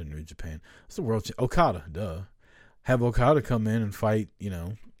Ibushi's out of New Japan. It's the world Okada, duh. Have Okada come in and fight,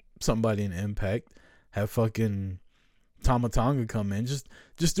 somebody in Impact. Have fucking Tama Tonga come in. Just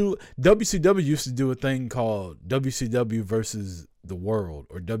do. WCW used to do a thing called WCW versus the world,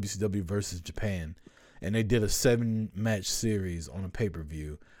 or WCW versus Japan, and they did a 7-match series on a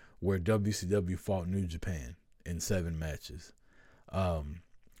pay-per-view where WCW fought New Japan in 7 matches.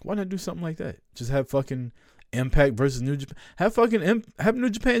 Why not do something like that? Just have fucking Impact versus New Japan. Have New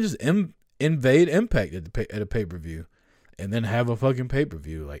Japan just invade Impact at a pay-per-view, and then have a fucking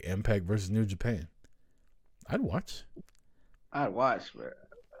pay-per-view like Impact versus New Japan. I'd watch, but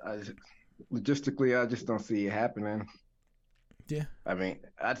logistically, I just don't see it happening. Yeah, I mean,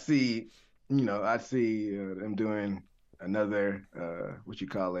 I'd see them doing another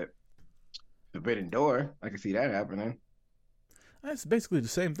forbidden door. I can see that happening. That's basically the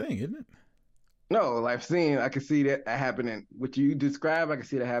same thing, isn't it? No, I can see that happening. What you describe, I can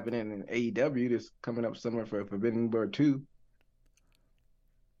see that happening in AEW. That's coming up somewhere for Forbidden Door 2.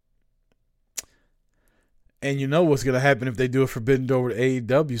 And you know what's gonna happen if they do a Forbidden Door with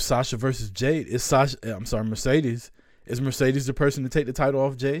AEW? Sasha versus Jade. Mercedes. Is Mercedes the person to take the title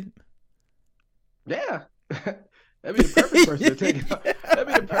off Jade? Yeah. That'd be the perfect person to take it off. That'd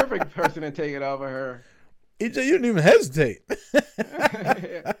be the perfect person to take it off of her. EJ, you didn't even hesitate.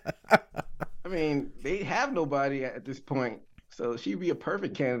 I mean, they have nobody at this point, so she'd be a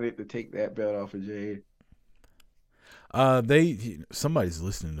perfect candidate to take that belt off of Jade. Somebody's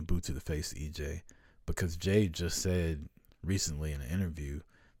listening to Boot to the Face, EJ, because Jade just said recently in an interview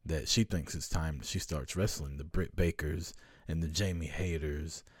that she thinks it's time that she starts wrestling the Britt Bakers and the Jamie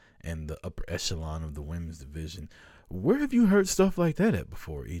Hayters and the upper echelon of the women's division. Where have you heard stuff like that at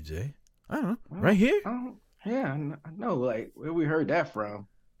before, EJ? I don't know. Right here? Yeah, I know. Like, where we heard that from?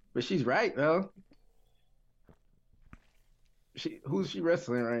 But she's right, though. Who's she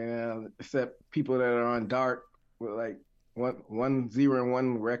wrestling right now? Except people that are on Dark with like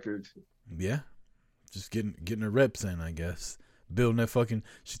 1-0-1 records. Yeah, just getting her reps in, I guess. Building that fucking.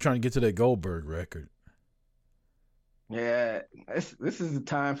 She's trying to get to that Goldberg record. Yeah, this is the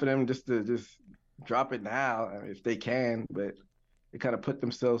time for them just to drop it now if they can. But they kind of put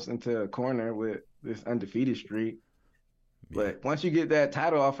themselves into a corner with this undefeated streak. Yeah. But once you get that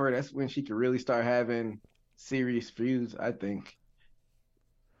title off her, that's when she can really start having serious feuds, I think.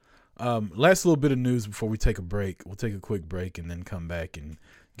 Last little bit of news before we take a break. We'll take a quick break and then come back and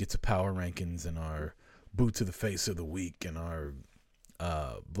get to power rankings and our boot to the face of the week and our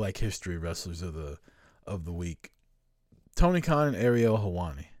Black History wrestlers of the week. Tony Khan and Ariel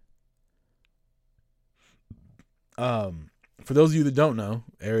Hawani. For those of you that don't know,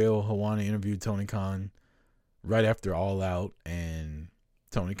 Ariel Hawani interviewed Tony Khan right after All Out, and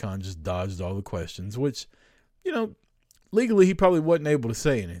Tony Khan just dodged all the questions, which, you know, legally he probably wasn't able to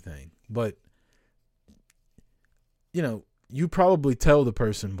say anything. But, you know, you probably tell the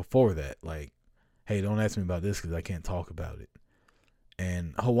person before that, like, hey, don't ask me about this because I can't talk about it.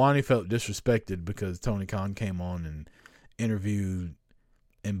 And Hawani felt disrespected because Tony Khan came on and interviewed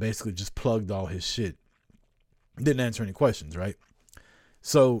and basically just plugged all his shit. Didn't answer any questions, right?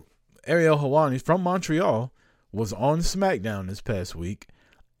 So Ariel Hawani from Montreal was on SmackDown this past week,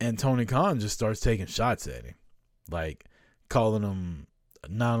 and Tony Khan just starts taking shots at him, like calling him a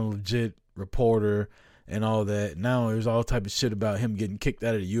non-legit reporter and all that. Now there's all type of shit about him getting kicked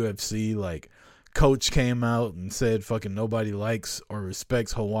out of the UFC. Like, Coach came out and said fucking nobody likes or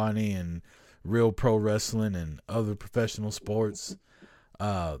respects Hawani and real pro wrestling and other professional sports.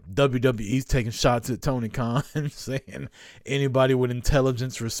 WWE's taking shots at Tony Khan saying anybody with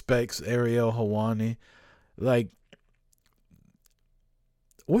intelligence respects Ariel Hawani. Like,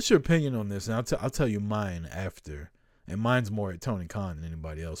 what's your opinion on this? And I'll tell you mine after. And mine's more at Tony Khan than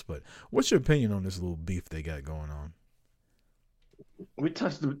anybody else. But what's your opinion on this little beef they got going on? We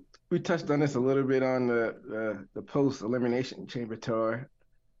touched on this a little bit on the post elimination chamber tour.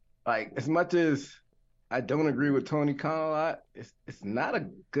 Like, as much as I don't agree with Tony Khan a lot, it's not a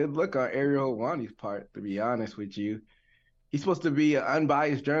good look on Ariel Hawani's part, to be honest with you. He's supposed to be an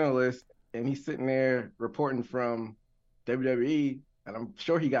unbiased journalist, and he's sitting there reporting from WWE, and I'm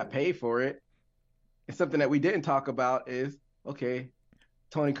sure he got paid for it. And something that we didn't talk about is, okay,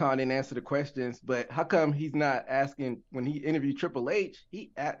 Tony Khan didn't answer the questions, but how come he's not asking, when he interviewed Triple H,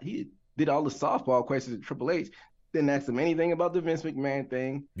 he did all the softball questions at Triple H, didn't ask him anything about the Vince McMahon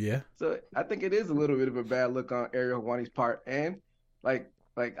thing. Yeah. So I think it is a little bit of a bad look on Ariel Hawani's part. And like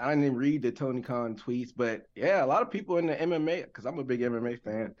I didn't even read the Tony Khan tweets, but yeah, a lot of people in the MMA, because I'm a big MMA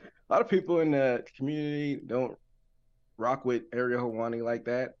fan, a lot of people in the community don't rock with Ariel Hawani like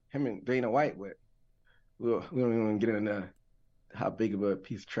that. Him and Dana White, but we don't even get into how big of a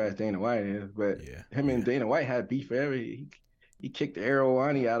piece of trash Dana White is. But him and Dana White had beef forever. He kicked Ariel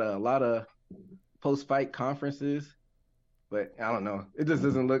Hawani out of a lot of post-fight conferences, but I don't know. It just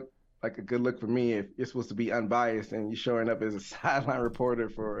doesn't look like a good look for me if you're supposed to be unbiased and you're showing up as a sideline reporter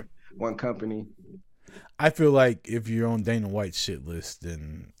for one company. I feel like if you're on Dana White's shit list,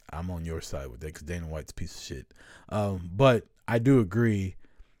 then I'm on your side with that because Dana White's a piece of shit. But I do agree,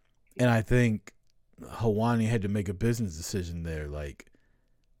 and I think Hawani had to make a business decision there. Like,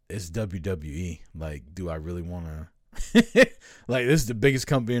 it's WWE. Like, do I really want to? Like, this is the biggest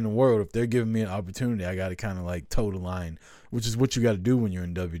company in the world. If they're giving me an opportunity, I got to kind of like toe the line, which is what you got to do when you're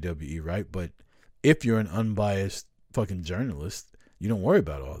in WWE, right? But if you're an unbiased fucking journalist, you don't worry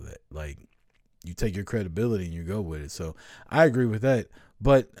about all that. Like, you take your credibility and you go with it. So I agree with that.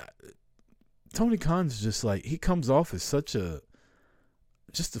 But Tony Khan's just like, he comes off as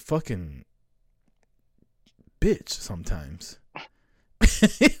just a fucking bitch sometimes,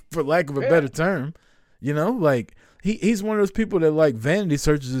 for lack of a better term. You know, like he's one of those people that like vanity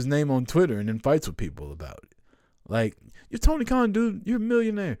searches his name on Twitter and then fights with people about it. Like, you're Tony Khan, dude. You're a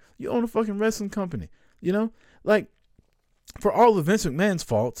millionaire. You own a fucking wrestling company. You know, like, for all of Vince McMahon's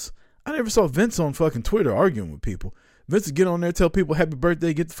faults, I never saw Vince on fucking Twitter arguing with people. Vince would get on there, tell people happy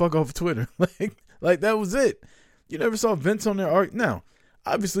birthday, get the fuck off of Twitter. like that was it. You never saw Vince on there argue. Now,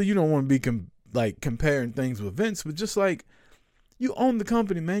 obviously, you don't want to be comparing things with Vince, but just like, you own the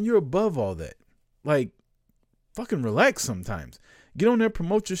company, man. You're above all that. Like, fucking relax sometimes. Get on there,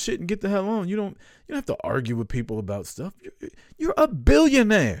 promote your shit, and get the hell on. You don't have to argue with people about stuff. You're a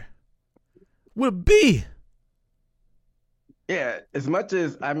billionaire with a B. Yeah, as much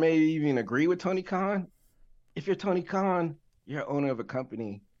as I may even agree with Tony Khan, if you're Tony Khan, you're owner of a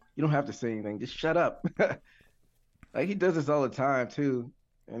company. You don't have to say anything. Just shut up. Like, he does this all the time too,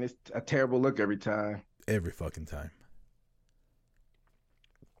 and it's a terrible look every time. Every fucking time.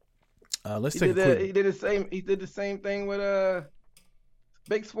 He did the same thing with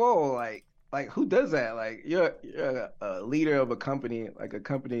Big Swole. Like who does that? Like, you're a leader of a company, like a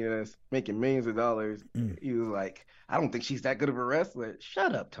company that's making millions of dollars. He was like, I don't think she's that good of a wrestler.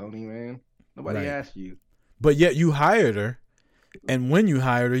 Shut up, Tony, man. Nobody asked you. But yet you hired her, and when you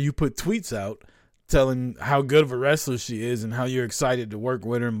hired her, you put tweets out telling how good of a wrestler she is and how you're excited to work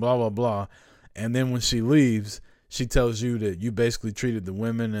with her and blah, blah, blah. And then when she leaves, she tells you that you basically treated the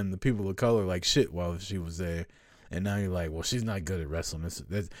women and the people of color like shit while she was there. And now you're like, well, she's not good at wrestling.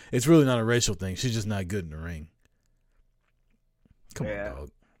 It's really not a racial thing. She's just not good in the ring. Come on, dog.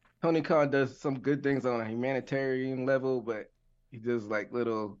 Tony Khan does some good things on a humanitarian level, but he does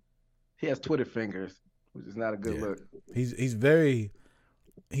he has Twitter fingers, which is not a good look. He's very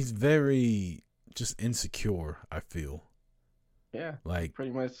just insecure, I feel. Yeah. Like,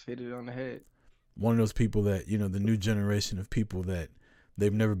 pretty much hit it on the head. One of those people that, the new generation of people that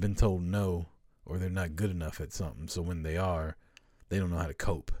they've never been told no, or they're not good enough at something. So when they are, they don't know how to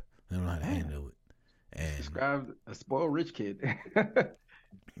cope. They don't know how to handle it. And described a spoiled rich kid.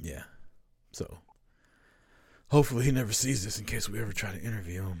 Yeah. So hopefully he never sees this in case we ever try to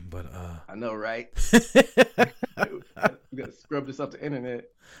interview him. But I know, right? We gotta scrub this off the internet.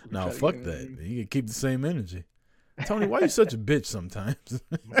 No, fuck that. You can keep the same energy. Tony, why are you such a bitch sometimes?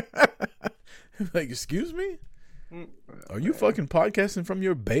 Like, excuse me? Are you fucking podcasting from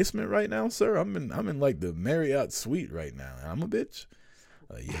your basement right now, sir? I'm in like the Marriott suite right now. I'm a bitch.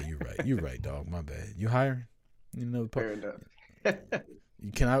 Yeah, you're right. You're right, dog. My bad. You hiring? Fair enough.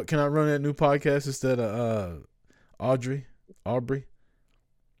 Can I run that new podcast instead of Aubrey?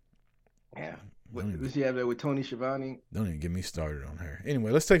 Yeah. Does she have that with Tony Schiavone? Don't even get me started on her.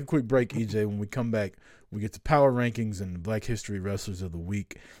 Anyway, let's take a quick break, EJ. When we come back, we get to power rankings and the Black History Wrestlers of the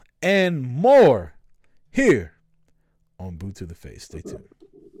Week and more here on Boot to the Face. Stay tuned.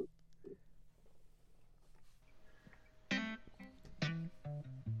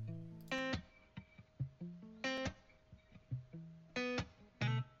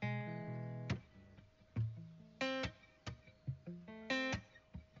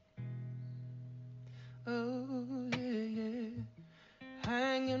 Oh, yeah.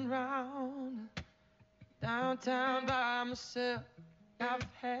 Hanging round downtown by myself. I've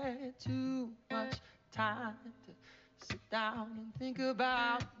had too much time to sit down and think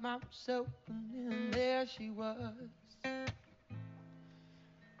about myself. And then there she was,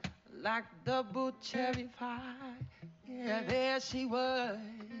 like double cherry pie. Yeah, there she was,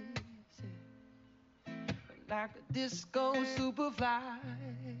 like a disco superfly.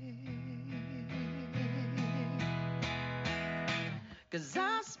 'Cause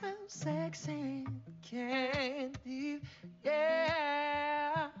I smell sex and candy,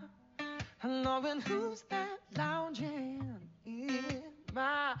 yeah. And knowing who's that lounging in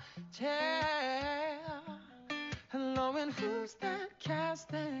my chair. And knowing who's that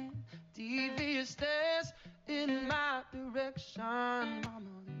casting devious stares in my direction. Mama,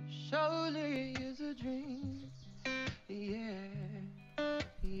 this surely is a dream, yeah.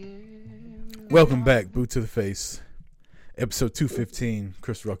 Welcome back, Boot to the Face. Episode 215,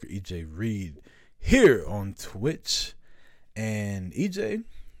 Chris Rucker, EJ Reed, here on Twitch. And EJ,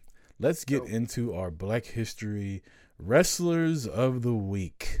 let's get into our Black History Wrestlers of the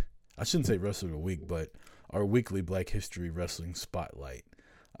Week. I shouldn't say Wrestler of the Week, but our weekly Black History Wrestling Spotlight.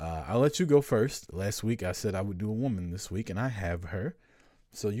 I'll let you go first. Last week I said I would do a woman this week, and I have her.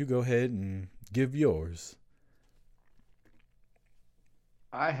 So you go ahead and give yours.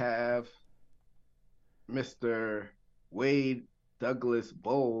 I have Mr. Wade Douglas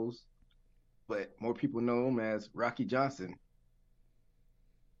Bowles, but more people know him as Rocky Johnson.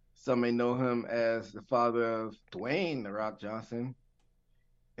 Some may know him as the father of Dwayne "The Rock" Johnson.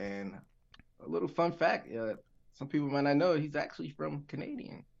 And a little fun fact, some people might not know he's actually from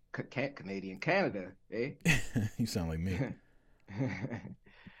Canada, eh? You sound like me.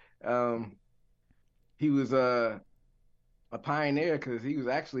 He was a pioneer because he was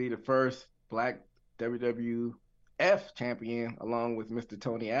actually the first black WWF champion along with Mr.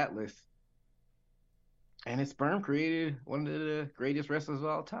 Tony Atlas. And his sperm created one of the greatest wrestlers of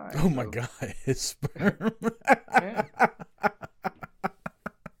all time. Oh my God, his sperm. Yeah.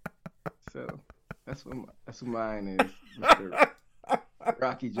 So that's what mine is, Mr.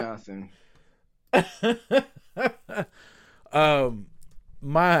 Rocky Johnson.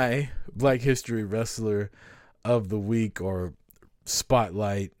 My Black History Wrestler of the Week or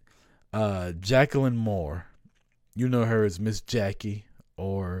Spotlight, Jacqueline Moore. You know her as Miss Jackie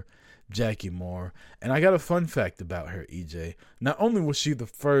or Jackie Moore. And I got a fun fact about her, EJ. Not only was she the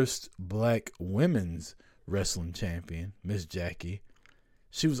first black women's wrestling champion, Miss Jackie,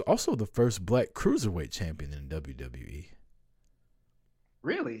 she was also the first black cruiserweight champion in WWE.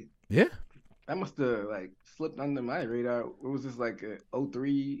 Really? Yeah. That must have slipped under my radar. What was this, like a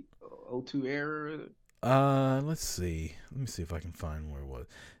 03, 02 era? Let's see. Let me see if I can find where it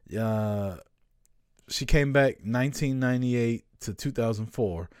was. She came back 1998 to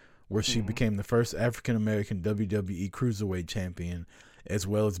 2004, where she became the first African American WWE Cruiserweight champion, as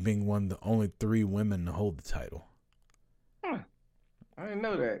well as being one of the only 3 women to hold the title. Huh. I didn't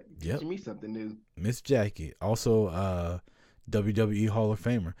know that. Yep. Teaching me something new. Miss Jackie, also WWE Hall of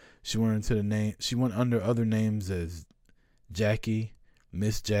Famer. She went under other names as Jackie,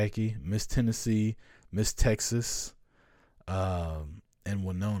 Miss Tennessee, Miss Texas, and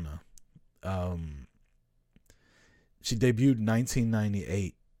Winona. She debuted in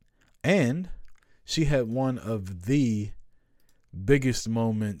 1998, and she had one of the biggest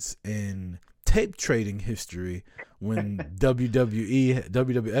moments in tape trading history when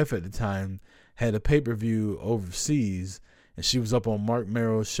WWF at the time had a pay-per-view overseas, and she was up on Mark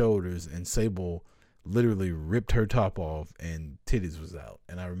Merrill's shoulders, and Sable literally ripped her top off and titties was out.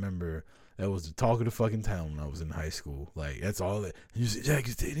 And I remember that was the talk of the fucking town when I was in high school. Like, that's all that. Did you see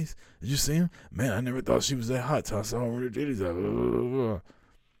Jackie's titties? Did you see him? Man, I never thought she was that hot till I saw her with her titties out.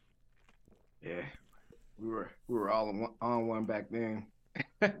 Yeah, we were all on one back then.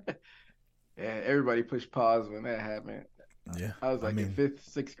 Yeah, everybody pushed pause when that happened. Yeah, I was in 5th,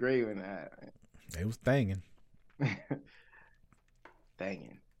 6th grade when that happened. It was banging.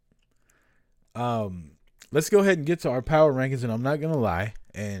 Danging. Let's go ahead and get to our power rankings, and I'm not gonna lie,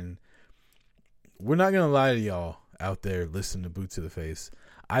 and we're not gonna lie to y'all out there listening to Boot to the Face.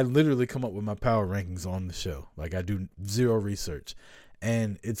 I literally come up with my power rankings on the show. Like, I do zero research,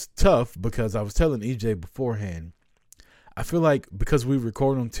 and it's tough because I was telling EJ beforehand, I feel like because we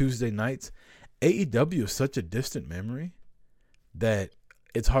record on Tuesday nights, AEW is such a distant memory that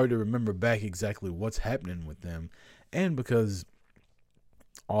it's hard to remember back exactly what's happening with them. And because,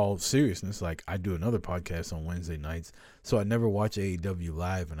 all seriousness, like, I do another podcast on Wednesday nights, so I never watch AEW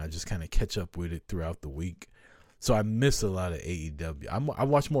live, and I just kind of catch up with it throughout the week. So I miss a lot of AEW. I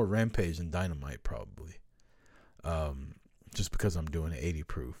watch more Rampage than Dynamite probably, just because I'm doing an 80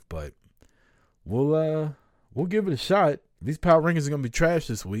 proof. But we'll give it a shot. These power rankings are gonna be trash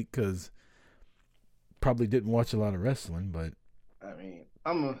this week because probably didn't watch a lot of wrestling. But I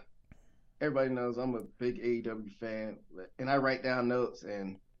mean, everybody knows I'm a big AEW fan, and I write down notes,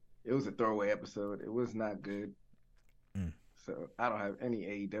 and it was a throwaway episode. It was not good. So I don't have any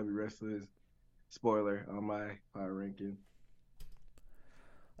AEW wrestlers, spoiler, on my power ranking.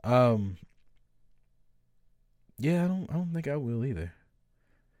 Yeah, I don't think I will either.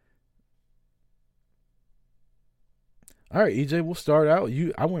 All right, EJ, we'll start out.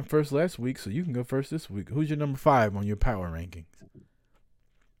 I went first last week, so you can go first this week. Who's your number 5 on your power rankings?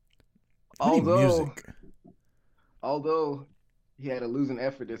 Although he had a losing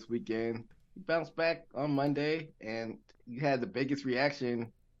effort this weekend, he bounced back on Monday, and you had the biggest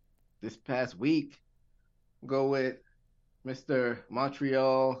reaction this past week. Go with Mr.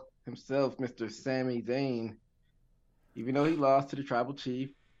 Montreal himself, Mr. Sami Zayn. Even though he lost to the Tribal Chief,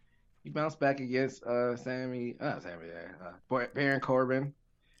 he bounced back against Baron Corbin.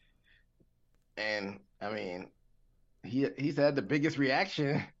 And, I mean, he's had the biggest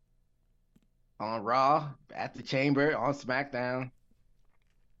reaction on Raw, at the Chamber, on SmackDown.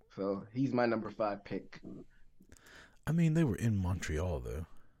 So he's my number 5 pick. I mean, they were in Montreal, though.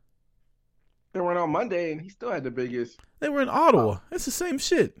 They went on Monday, and he still had the biggest. They were in Ottawa. It's the same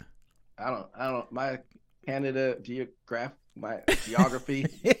shit. I don't. My Canada geography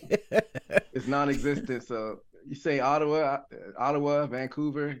is non-existent. So you say Ottawa,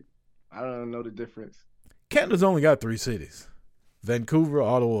 Vancouver. I don't know the difference. Canada's only got 3 cities: Vancouver,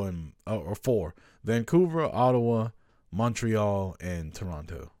 Ottawa, and or 4: Vancouver, Ottawa, Montreal, and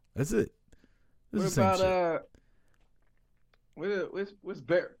Toronto. That's it. What about where's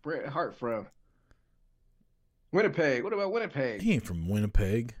Bret Hart from? Winnipeg. What about Winnipeg? He ain't from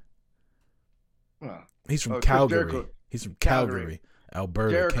Winnipeg. Well, He's from Calgary. He's from Calgary,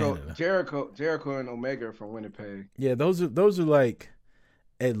 Alberta, Canada. Jericho and Omega are from Winnipeg. Yeah, those are like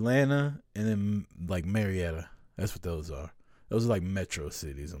Atlanta and then like Marietta. That's what those are. Those are like metro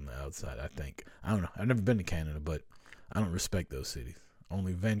cities on the outside, I think. I don't know. I've never been to Canada, but I don't respect those cities.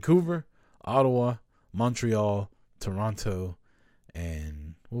 Only Vancouver, Ottawa, Montreal, Toronto,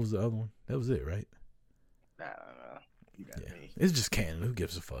 and what was the other one? That was it, right? I don't know. You got me. It's just Canada. Who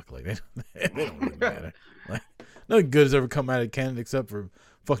gives a fuck? Like they don't really matter. Like nothing good has ever come out of Canada except for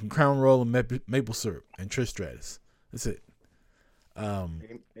fucking Crown Roll and maple syrup and Trish Stratus. That's it.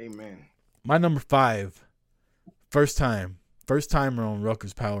 Amen. My number 5, first timer on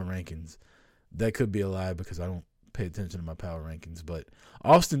Rucker's Power Rankings. That could be a lie because I don't pay attention to my power rankings. But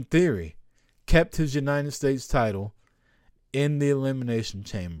Austin Theory kept his United States title in the Elimination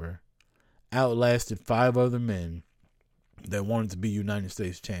Chamber, outlasted 5 other men that wanted to be United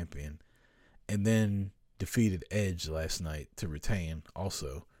States champion, and then defeated Edge last night to retain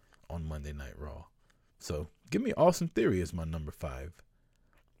also on Monday Night Raw. So give me Austin Theory as my number 5.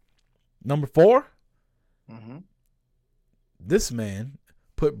 Number 4, This man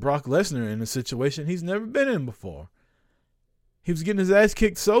put Brock Lesnar in a situation he's never been in before. He was getting his ass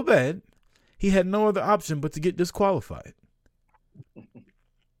kicked so bad, he had no other option but to get disqualified.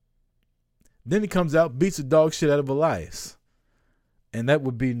 Then he comes out, beats the dog shit out of Elias. And that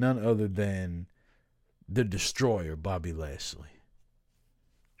would be none other than the Destroyer, Bobby Lashley.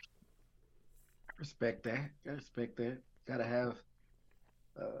 Respect that. Gotta respect that. Gotta have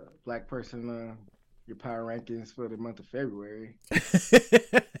a black person on your power rankings for the month of February.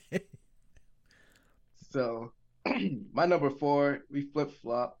 So, my number 4, we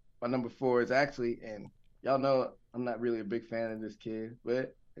flip-flop. My number 4 is actually, and y'all know I'm not really a big fan of this kid,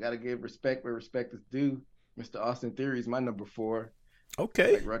 but I gotta give respect where respect is due. Mr. Austin Theory is my number 4.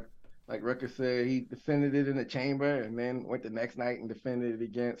 Okay. Like Rucker said, he defended it in the chamber and then went the next night and defended it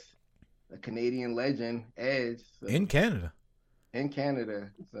against a Canadian legend, Edge. So, in Canada.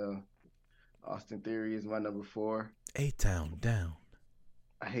 So Austin Theory is my number 4. A-Town down.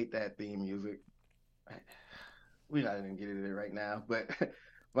 I hate that theme music. We're not even getting it right now, but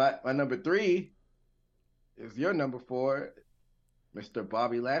my number 3 is your number 4, Mr.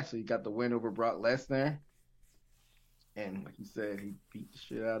 Bobby Lashley. Got the win over Brock Lesnar. And like you said, he beat the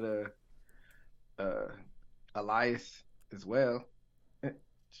shit out of Elias as well.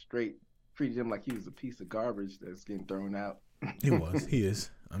 Straight treated him like he was a piece of garbage that's getting thrown out. He was. He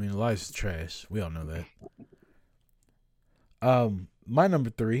is. I mean, Elias is trash. We all know that. My number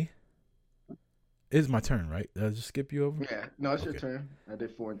 3 is my turn, right? Did I just skip you over? Yeah. No, it's your turn. I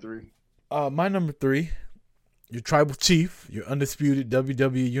did 4 and 3. My number 3, your tribal chief, your undisputed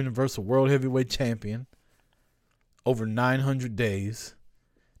WWE Universal World Heavyweight Champion, over 900 days,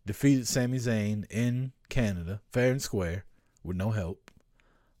 defeated Sami Zayn in Canada, fair and square, with no help.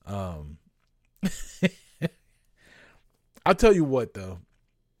 I'll tell you what, though.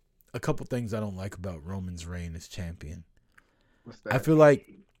 A couple things I don't like about Roman's reign as champion. What's that? I feel like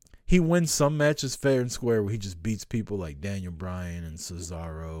he wins some matches fair and square where he just beats people like Daniel Bryan and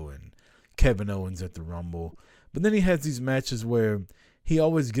Cesaro and Kevin Owens at the Rumble. But then he has these matches where he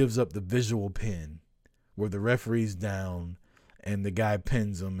always gives up the visual pin, where the referee's down and the guy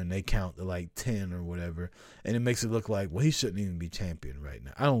pins him and they count to like 10 or whatever, and it makes it look like, well, he shouldn't even be champion right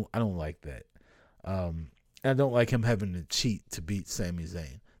now. I don't like that. I don't like him having to cheat to beat Sami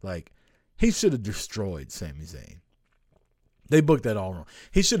Zayn. Like, he should have destroyed Sami Zayn. They booked that all wrong.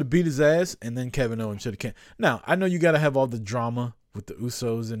 He should have beat his ass, and then Kevin Owens should have. Now, I know you got to have all the drama with the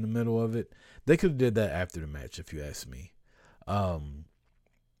Usos in the middle of it. They could have did that after the match, if you ask me.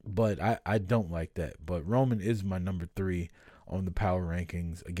 But I don't like that. But Roman is my number 3 on the power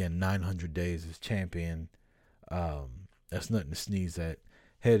rankings. Again, 900 days as champion. That's nothing to sneeze at.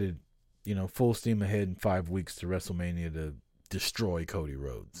 Headed, full steam ahead in 5 weeks to WrestleMania to destroy Cody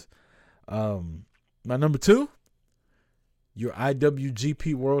Rhodes. My number 2, your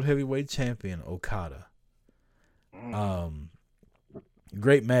IWGP World Heavyweight Champion, Okada.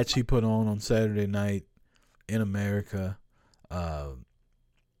 Great match he put on Saturday night in America. I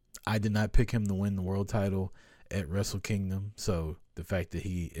did not pick him to win the world title at Wrestle Kingdom, so the fact that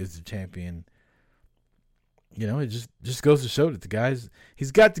he is the champion You know, it just goes to show that the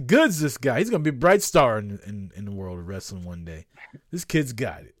he's got the goods. This guy, he's gonna be a bright star in the world of wrestling one day. This kid's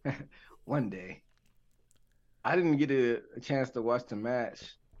got it. One day. I didn't get a chance to watch the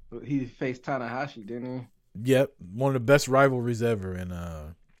match. He faced Tanahashi, didn't he? Yep, one of the best rivalries ever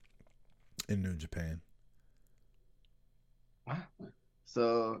in New Japan.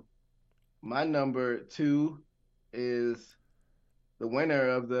 So, my number 2 is the winner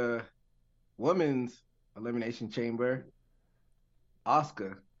of the Women's Elimination Chamber,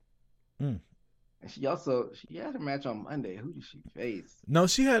 Asuka. And she had a match on Monday. Who did she face? No,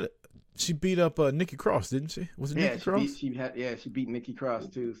 she beat up Nikki Cross, didn't she? Was it Nikki Cross? She beat Nikki Cross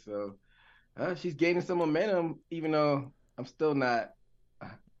too. So she's gaining some momentum, even though I'm still not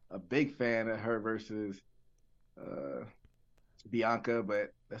a big fan of her versus Bianca,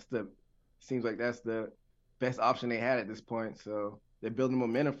 but seems like that's the best option they had at this point. So they're building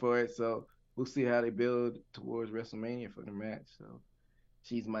momentum for it. So we'll see how they build towards WrestleMania for the match. So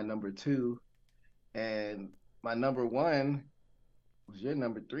she's my number 2. And my number 1 was your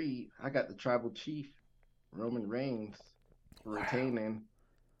number 3. I got the Tribal Chief, Roman Reigns, retaining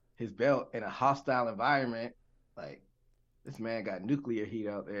his belt in a hostile environment. Like, this man got nuclear heat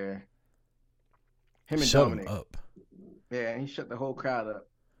out there. Him and Dominic. Shut him up. Yeah, he shut the whole crowd up.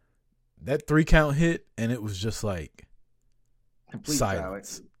 That 3 count hit, and it was just like complete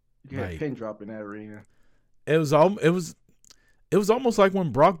silence. You had a pin drop in that arena. It was almost like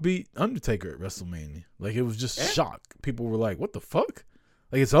when Brock beat Undertaker at WrestleMania. Like, it was just shock. People were like, "What the fuck?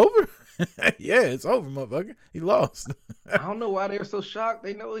 Like, it's over?" Yeah, it's over, motherfucker. He lost. I don't know why they were so shocked.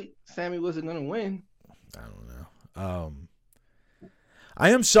 They know Sammy wasn't gonna win. I don't know. I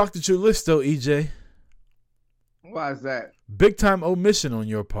am shocked at your list, though, EJ. Why is that? Big time omission on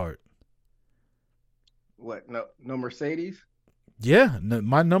your part. What? No Mercedes? Yeah,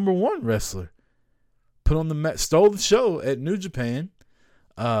 my number 1 wrestler. Put on the mat, stole the show at New Japan,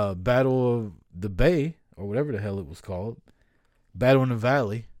 Battle of the Bay, or whatever the hell it was called. Battle in the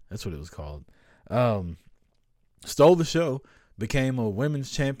Valley, that's what it was called. Stole the show, became a women's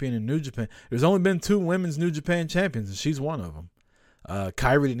champion in New Japan. There's only been 2 women's New Japan champions, and she's one of them.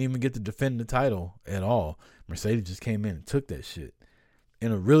 Kyrie didn't even get to defend the title at all. Mercedes just came in and took that shit.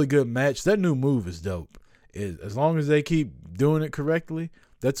 In a really good match. That new move is dope. As long as they keep doing it correctly,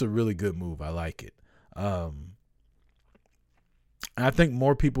 that's a really good move. I like it. I think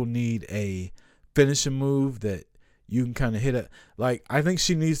more people need a finishing move that you can kind of hit at. Like, I think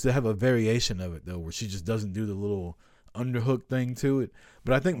she needs to have a variation of it, though, where she just doesn't do the little underhook thing to it.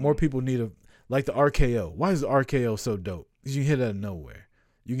 But I think more people need like the RKO. Why is the RKO so dope? Because you can hit it out of nowhere.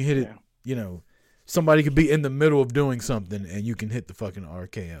 You can hit it, somebody could be in the middle of doing something and you can hit the fucking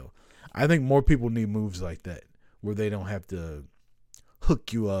RKO. I think more people need moves like that where they don't have to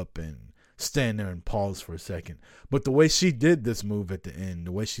hook you up and stand there and pause for a second. But the way she did this move at the end,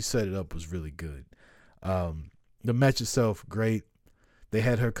 the way she set it up was really good. The match itself, great. They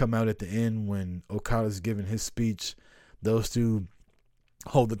had her come out at the end when Okada's giving his speech. Those two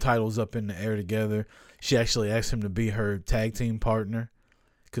hold the titles up in the air together. She actually asked him to be her tag team partner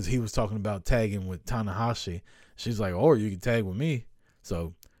because he was talking about tagging with Tanahashi. She's like, or you can tag with me.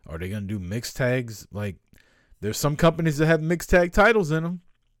 So are they going to do mixed tags? Like, there's some companies that have mixed tag titles in them.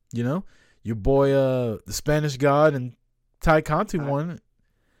 You know, your boy, the Spanish God and Ty Conti won it.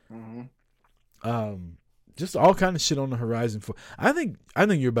 Mm-hmm. Just all kind of shit on the horizon for. I think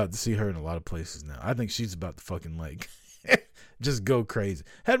you're about to see her in a lot of places now. I think she's about to fucking like just go crazy.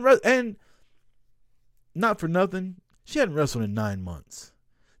 And not for nothing, she hadn't wrestled in 9 months.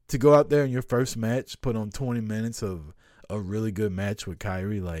 To go out there in your first match, put on 20 minutes of a really good match with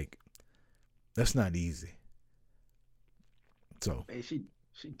Kyrie, like, that's not easy. So hey, she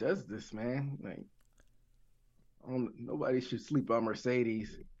does this, man. Like, nobody should sleep on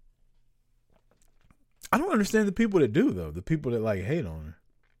Mercedes. I don't understand the people that do, though. The people that like hate on her.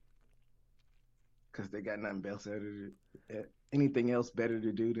 Because they got nothing else anything else better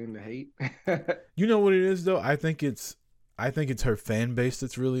to do than to hate. You know what it is, though? I think it's her fan base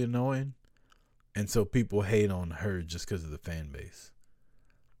that's really annoying. And so people hate on her just because of the fan base.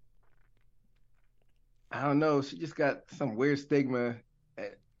 I don't know. She just got some weird stigma.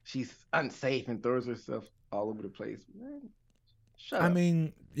 She's unsafe and throws herself all over the place. Man, shut up. I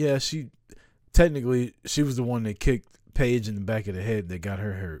mean, yeah, technically, she was the one that kicked Paige in the back of the head that got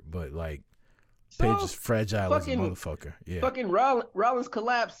her hurt. But, like, Paige is fragile as a motherfucker. Yeah. Fucking Rollins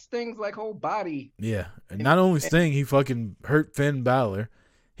collapsed Sting's, like, whole body. Yeah. And not only Sting, he fucking hurt Finn Balor.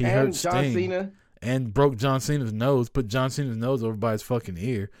 He hurt Sting. John Cena. And broke John Cena's nose. Put John Cena's nose over by his fucking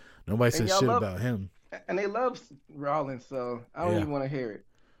ear. Nobody said shit about him. And they love Rollins, so I don't even want to hear it.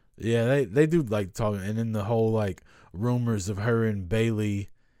 Yeah, they do like talking, and then the whole like rumors of her and Bailey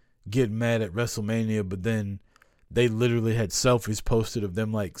getting mad at WrestleMania, but then they literally had selfies posted of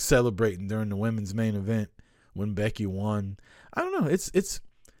them like celebrating during the women's main event when Becky won. I don't know. It's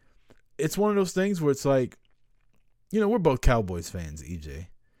one of those things where it's like, we're both Cowboys fans, EJ.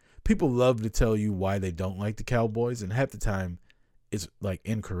 People love to tell you why they don't like the Cowboys, and half the time it's like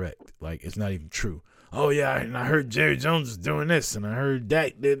incorrect. Like it's not even true. Oh yeah, and I heard Jerry Jones is doing this, and I heard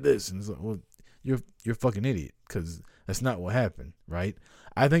Dak did this, and it's like, well, you're a fucking idiot because that's not what happened, right?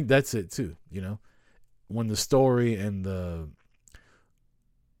 I think that's it too. When the story and the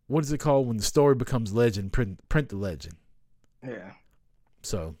what is it called? When the story becomes legend, print the legend. Yeah.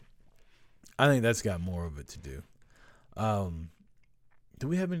 So I think that's got more of it to do. Do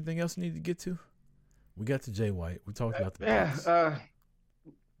we have anything else we need to get to? We got to Jay White. We talked about the Bucks.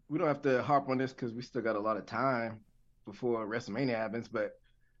 We don't have to harp on this because we still got a lot of time before WrestleMania happens. But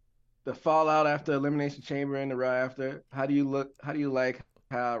the fallout after Elimination Chamber and the Raw after, how do you like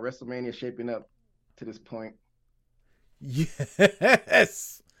how WrestleMania is shaping up to this point?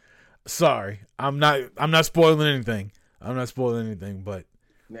 Yes. Sorry, I'm not spoiling anything. But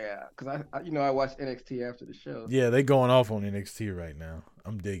yeah, because I watched NXT after the show. Yeah, they going off on NXT right now.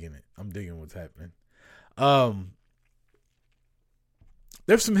 I'm digging it. I'm digging what's happening.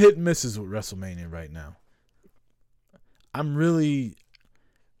 There's some hit and misses with WrestleMania right now. A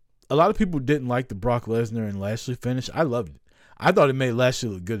lot of people didn't like the Brock Lesnar and Lashley finish. I loved it. I thought it made Lashley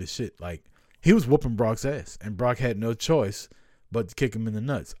look good as shit. Like, he was whooping Brock's ass, and Brock had no choice but to kick him in the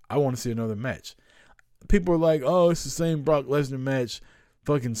nuts. I want to see another match. People are like, oh, it's the same Brock Lesnar match.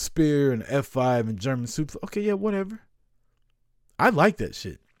 Fucking spear and F5 and German suplex. Okay, yeah, whatever. I like that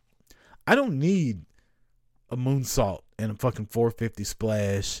shit. I don't need a moonsault and a fucking 450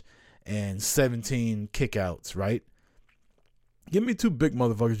 splash and 17 kickouts, right? Give me two big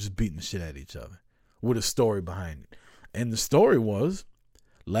motherfuckers just beating the shit out of each other with a story behind it. And the story was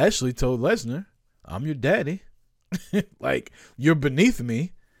Lashley told Lesnar, I'm your daddy. Like, you're beneath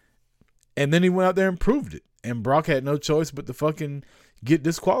me. And then he went out there and proved it. And Brock had no choice but to fucking get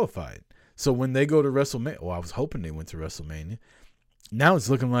disqualified. So when they go to WrestleMania, I was hoping they went to WrestleMania. Now it's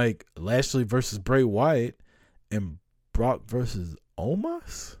looking like Lashley versus Bray Wyatt and Brock versus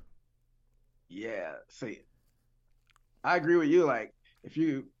Omos. Yeah, see, I agree with you. Like, if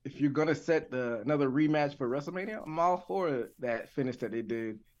you're gonna set another rematch for WrestleMania, I'm all for that finish that they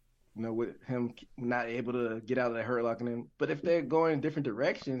did. With him not able to get out of the hurt lock and him. But if they're going different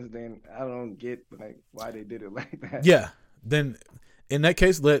directions, then I don't get like why they did it like that. Yeah, then in that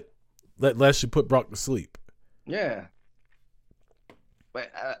case, let Lashley put Brock to sleep. Yeah,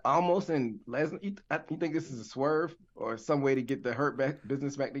 but almost in Lesnar, you think this is a swerve or some way to get the Hurt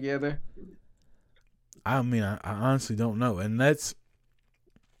business back together? I mean, I honestly don't know, and that's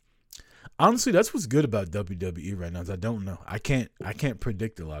what's good about WWE right now is I don't know. I can't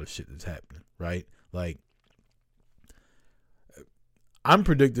predict a lot of shit that's happening, right? Like, I'm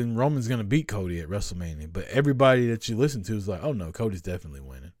predicting Roman's gonna beat Cody at WrestleMania, but everybody that you listen to is like, oh no, Cody's definitely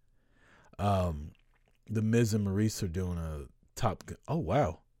winning. The Miz and Maurice are doing a Top Gun. Oh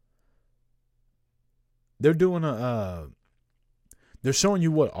wow, they're doing they're showing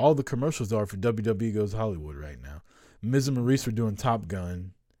you what all the commercials are for WWE Goes Hollywood right now. Miz and Maurice are doing Top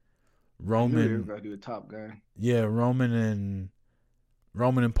Gun. Roman gonna do a Top Gun. Yeah, Roman and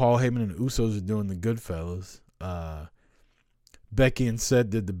Paul Heyman and the Usos are doing the Goodfellas. Becky and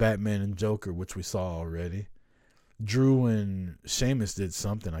Seth did the Batman and Joker, which we saw already. Drew and Sheamus did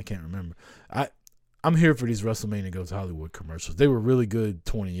something I can't remember. I'm here for these WrestleMania Goes Hollywood commercials. They were really good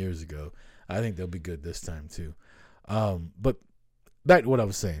 20 years ago. I think they'll be good this time too. But back to what I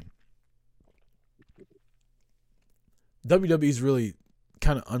was saying. WWE's really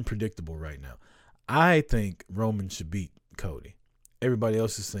kind of unpredictable right now. I think Roman should beat Cody. Everybody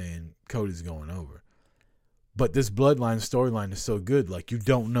else is saying Cody's going over. But this bloodline storyline is so good, like you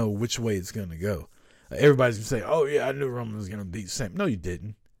don't know which way it's going to go. Everybody's going to say, oh yeah, I knew Roman was going to beat Sam. No, you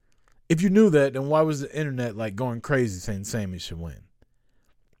didn't. If you knew that, then why was the internet like going crazy saying Sammy should win?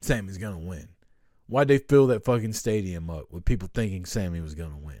 Sammy's going to win. Why'd they fill that fucking stadium up with people thinking Sammy was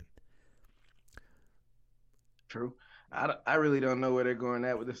going to win? True. I really don't know where they're going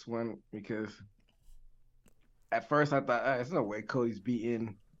at with this one because at first I thought there's no way Cody's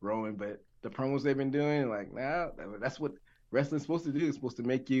beating Roman, but the promos they've been doing, like, nah, that's what wrestling's supposed to do. It's supposed to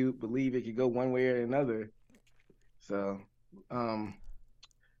make you believe it could go one way or another. So, and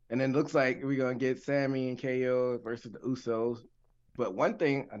then it looks like we're gonna get Sammy and KO versus the Usos. But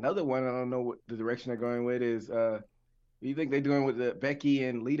another one, I don't know what the direction they're going with is. What do you think they're doing with the Becky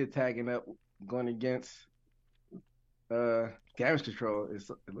and Lita tagging up, going against Damage Control. It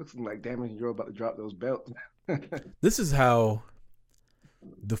looks like Damage Control about to drop those belts. This is how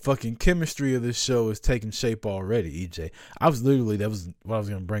the fucking chemistry of this show is taking shape already, EJ. That was what I was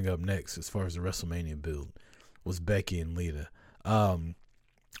going to bring up next as far as the WrestleMania build was Becky and Lita. I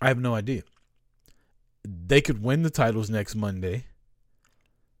have no idea. They could win the titles next Monday.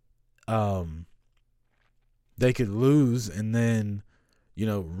 They could lose, and then,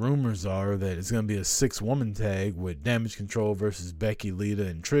 rumors are that it's going to be a 6-woman tag with Damage Control versus Becky, Lita,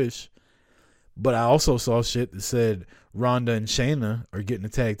 and Trish. But I also saw shit that said Ronda and Shayna are getting a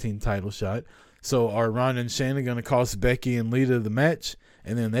tag team title shot. So are Ronda and Shayna going to cost Becky and Lita the match,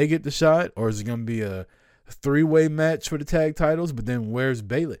 and then they get the shot? Or is it going to be a 3-way match for the tag titles? But then where's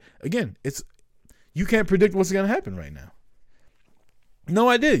Bayley? Again, you can't predict what's going to happen right now. No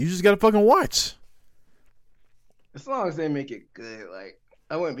idea. You just got to fucking watch. As long as they make it good,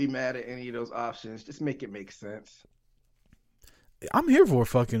 I wouldn't be mad at any of those options. Just make it make sense. I'm here for a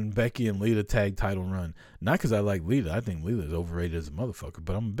fucking Becky and Lita tag title run. Not because I like Lita. I think Lita is overrated as a motherfucker,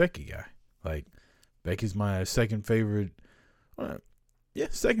 but I'm a Becky guy. Becky's my second favorite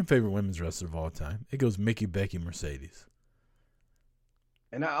women's wrestler of all time. It goes Mickey, Becky, Mercedes.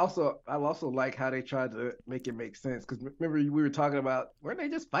 And I also like how they tried to make it make sense. Because remember we were talking about, weren't they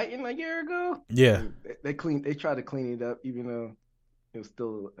just fighting a year ago? Yeah. They tried to clean it up, even though it was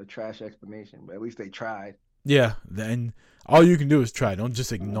still a trash explanation. But at least they tried. Yeah, and all you can do is try. Don't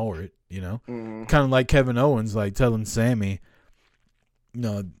just ignore it, Mm-hmm. Kind of like Kevin Owens, telling Sammy,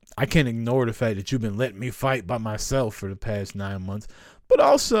 I can't ignore the fact that you've been letting me fight by myself for the past 9 months. But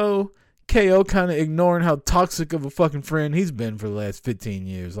also, KO kind of ignoring how toxic of a fucking friend he's been for the last 15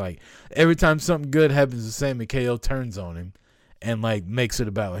 years. Every time something good happens to Sammy, KO turns on him and, makes it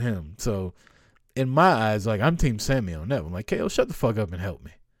about him. So, in my eyes, I'm Team Sammy on that one. KO, shut the fuck up and help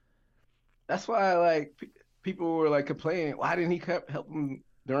me. That's why, people were complaining, why didn't he help him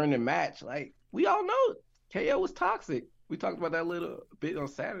during the match? We all know KO was toxic. We talked about that a little bit on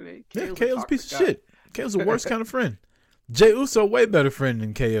Saturday. KO's a piece of shit. KO's the worst kind of friend. Jey Uso, way better friend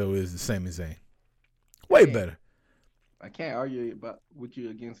than KO is to Sami Zayn. Way better. I can't argue with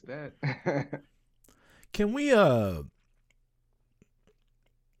you against that. Can we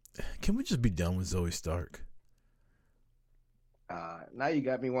just be done with Zoe Stark? Now you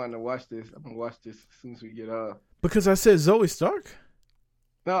got me wanting to watch this. I'm gonna watch this as soon as we get off. Because I said Zoe Stark?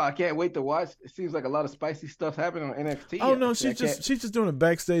 No, I can't wait to watch. It seems like a lot of spicy stuff happening on NXT. Oh no, she's just doing a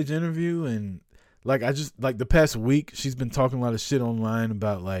backstage interview, and the past week she's been talking a lot of shit online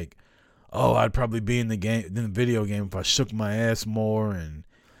about I'd probably be in the video game if I shook my ass more, and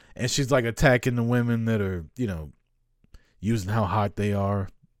she's attacking the women that are using how hot they are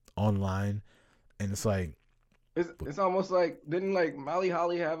online, and it's It's almost didn't Molly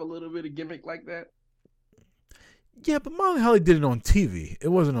Holly have a little bit of gimmick like that? Yeah, but Molly Holly did it on TV. It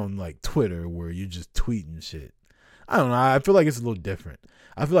wasn't on Twitter where you just tweeting shit. I don't know. I feel like it's a little different.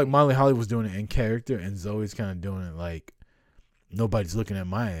 I feel like Molly Holly was doing it in character, and Zoe's kind of doing it nobody's looking at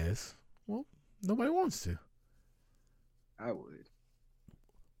my ass. Well, nobody wants to. I would.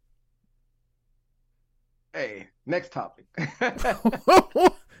 Hey, next topic.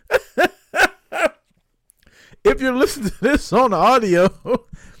 If you're listening to this on audio,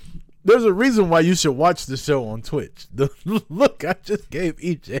 there's a reason why you should watch the show on Twitch. The look I just gave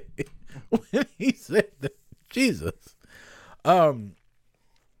EJ when he said that. Jesus. Oh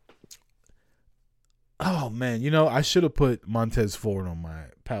man, I should have put Montez Ford on my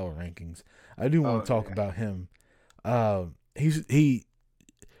power rankings. I do want to talk about him. He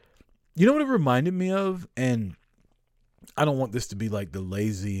you know what it reminded me of? And I don't want this to be the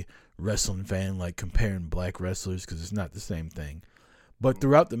lazy wrestling fan comparing black wrestlers, because it's not the same thing. But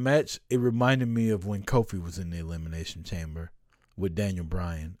throughout the match, it reminded me of when Kofi was in the Elimination Chamber with Daniel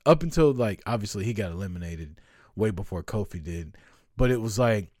Bryan. Up until obviously he got eliminated way before Kofi did. But it was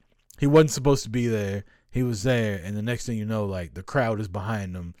he wasn't supposed to be there. He was there, and the next thing you know, the crowd is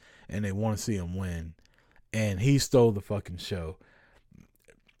behind him and they want to see him win. And he stole the fucking show.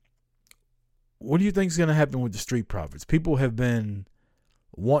 What do you think is going to happen with the Street Profits? People have been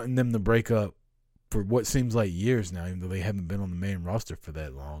wanting them to break up for what seems like years now, even though they haven't been on the main roster for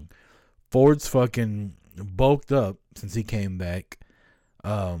that long. Ford's fucking bulked up since he came back.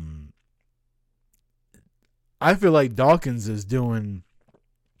 I feel like Dawkins is doing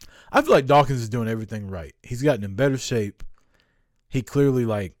everything right. He's gotten in better shape. He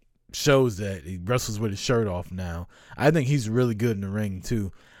clearly shows that he wrestles with his shirt off now. I think he's really good in the ring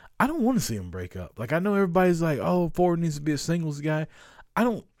too. I don't want to see him break up. I know everybody's Ford needs to be a singles guy. I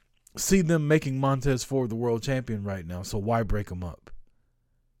don't see them making Montez Ford the world champion right now, so why break him up?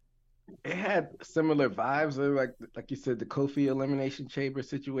 It had similar vibes of like you said, the Kofi Elimination Chamber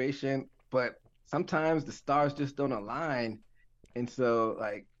situation, but sometimes the stars just don't align. And so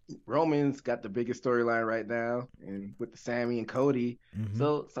like Roman's got the biggest storyline right now, and with the Sammy and Cody. Mm-hmm.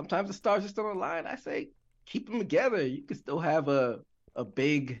 So sometimes the stars just don't align. I say keep them together. You can still have a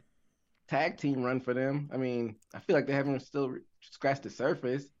big tag team run for them. I mean, I feel like they haven't still scratched the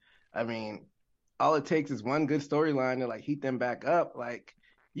surface. I mean, all it takes is one good storyline to like heat them back up. Like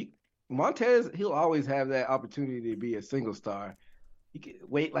you, Montez, he'll always have that opportunity to be a single star. You can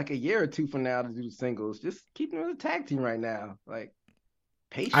wait like a year or two from now to do the singles. Just keep them as a tag team right now. Like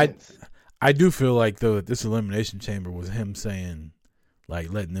patience. I do feel like though that this Elimination Chamber was him saying,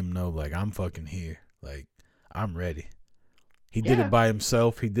 like letting them know, like I'm fucking here, like I'm ready. He did it by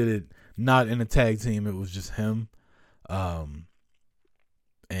himself. He did it not in a tag team. It was just him. And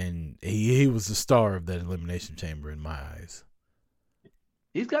he was the star of that Elimination Chamber in my eyes.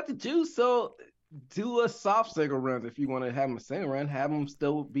 He's got the juice, so do a soft single run if you want to have him a single run. Have him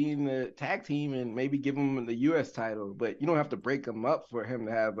still be in the tag team and maybe give him the U.S. title, but you don't have to break him up for him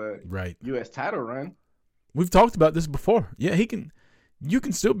to have a U.S. title run. We've talked about this before. Yeah, he can. You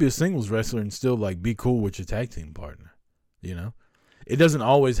can still be a singles wrestler and still like be cool with your tag team partner. You know, it doesn't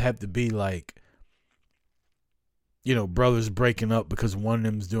always have to be like, you know, brothers breaking up because one of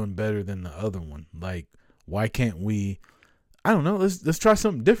them's doing better than the other one. Like, why can't we? I don't know. Let's try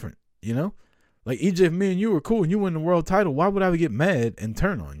something different. You know, like EJ, if me and you were cool and you win the world title, why would I get mad and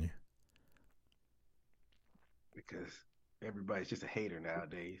turn on you? Because everybody's just a hater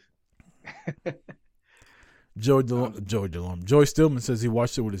nowadays. Joey Stillman says he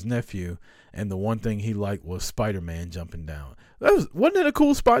watched it with his nephew, and the one thing he liked was Spider-Man jumping down. Wasn't it a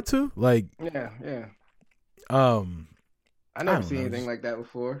cool spot too? Like, yeah. I never seen anything like that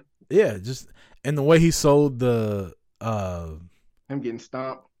before. Yeah, just and the way he sold the him getting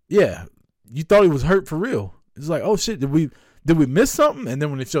stomped. Yeah, you thought he was hurt for real. It's like, oh shit, did we miss something? And then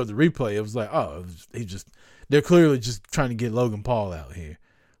when they showed the replay, it was like, oh, they're clearly just trying to get Logan Paul out here.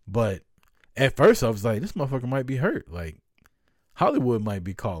 But at first, I was like, this motherfucker might be hurt. Like, Hollywood might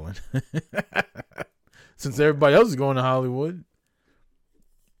be calling. Since everybody else is going to Hollywood.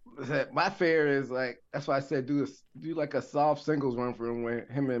 My fear is like, that's why I said do like a soft singles run for him where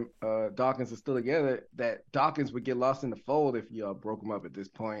him and Dawkins are still together, that Dawkins would get lost in the fold if y'all broke him up at this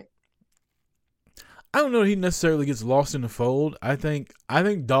point. I don't know if he necessarily gets lost in the fold. I think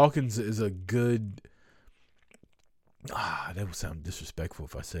Dawkins is a good... that would sound disrespectful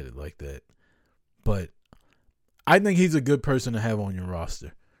if I said it like that. But I think he's a good person to have on your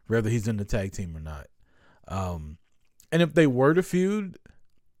roster, whether he's in the tag team or not. And if they were to feud,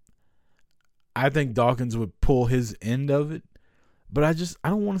 I think Dawkins would pull his end of it. But I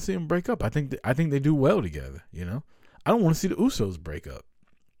don't want to see them break up. I think they do well together, you know? I don't want to see the Usos break up.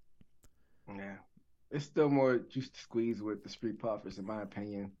 Yeah. It's still more juice to squeeze with the Street Profits, in my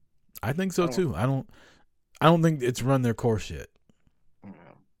opinion. I think so too. I don't think it's run their course yet. Yeah.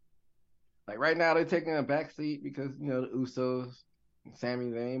 Like right now, they're taking a backseat because, you know, the Usos and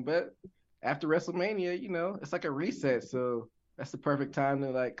Sami Zayn. But after WrestleMania, you know, it's like a reset. So that's the perfect time to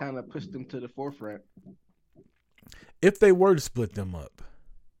like kind of push them to the forefront. If they were to split them up,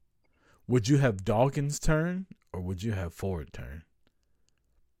 would you have Dawkins turn or would you have Ford turn?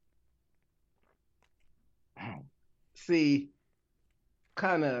 See, I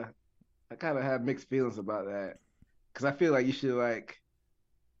kind of have mixed feelings about that, because I feel like you should, like,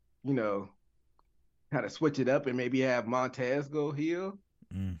 you know, kind of switch it up and maybe have Montez go heel.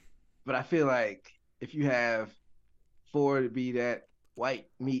 But I feel like if you have Ford be that white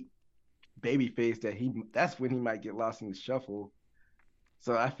meat babyface, that's when he might get lost in the shuffle.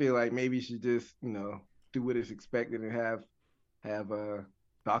 So I feel like maybe you should just, you know, do what is expected and have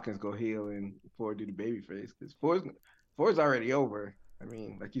Dawkins go heel and Ford do the babyface, because Ford's already over. I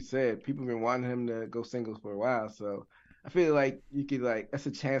mean, like you said, people have been wanting him to go singles for a while. So I feel like you could, like, that's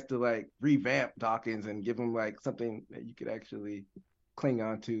a chance to like revamp Dawkins and give him like something that you could actually cling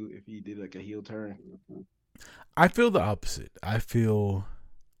on to if he did like a heel turn. I feel the opposite. I feel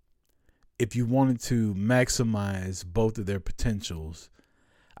if you wanted to maximize both of their potentials,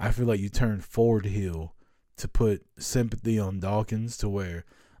 I feel like you turn Ford heel to put sympathy on Dawkins, to where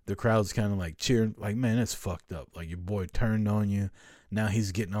the crowd's kind of like cheering, like, man, that's fucked up. Like, your boy turned on you. Now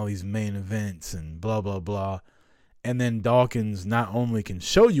he's getting all these main events and blah, blah, blah. And then Dawkins not only can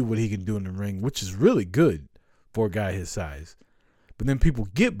show you what he can do in the ring, which is really good for a guy his size, but then people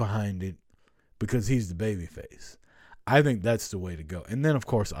get behind it because he's the babyface. I think that's the way to go. And then, of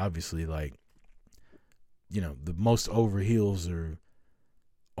course, obviously, like, you know, the most over heels are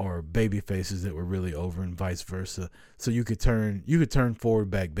or baby faces that were really over and vice versa. So you could turn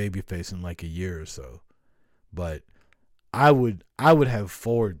forward back baby face in like a year or so. But I would have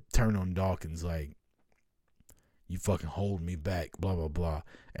Ford turn on Dawkins like, you fucking hold me back, blah blah blah,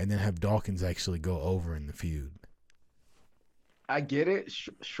 and then have Dawkins actually go over in the feud. I get it.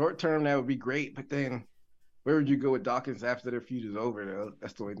 Short term, that would be great, but then where would you go with Dawkins after their feud is over, though?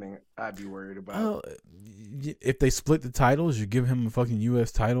 That's the only thing I'd be worried about. If they split the titles, you give him a fucking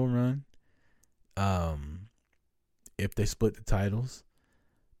U.S. title run. If they split the titles,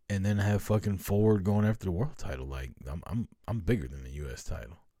 and then have fucking Ford going after the world title, like I'm bigger than the U.S.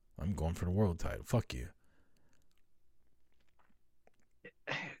 title. I'm going for the world title. Fuck you.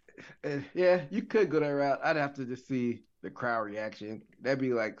 Yeah, you could go that route. I'd have to just see the crowd reaction. That'd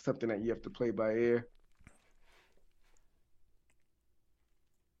be like something that you have to play by ear.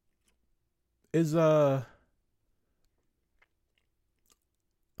 Is oh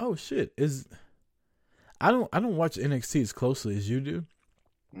shit, I don't watch NXT as closely as you do.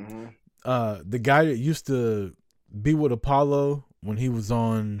 Mm-hmm. The guy that used to be with Apollo when he was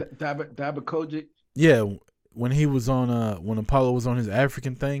on Dabakojic. Yeah, when he was on when Apollo was on his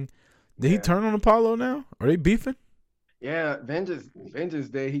African thing, did he turn on Apollo now? Are they beefing? Yeah, Vengeance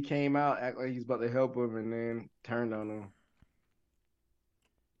Day, he came out, act like he's about to help him, and then turned on him.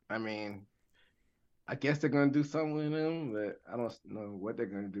 I mean, I guess they're gonna do something with him, but I don't know what they're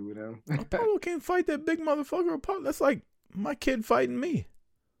gonna do with him. Apollo can't fight that big motherfucker. Apollo, that's like my kid fighting me.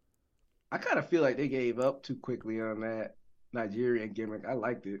 I kind of feel like they gave up too quickly on that Nigerian gimmick. I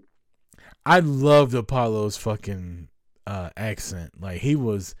liked it. I loved Apollo's fucking accent. Like he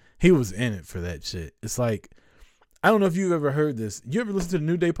was in it for that shit. It's like, I don't know if you've ever heard this. You ever listen to the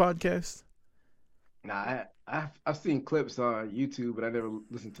New Day podcast? Nah, I've seen clips on YouTube, but I never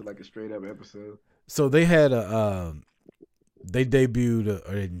listened to like a straight up episode. So they had they debuted,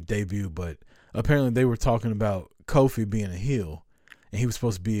 or they didn't debut, but apparently they were talking about Kofi being a heel, and he was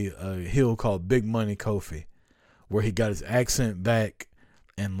supposed to be a heel called Big Money Kofi, where he got his accent back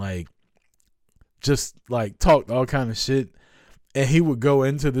and like just like talked all kind of shit, and he would go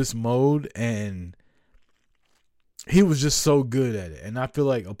into this mode and he was just so good at it. And I feel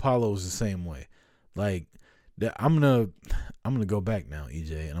like Apollo was the same way. Like that, I'm gonna go back now,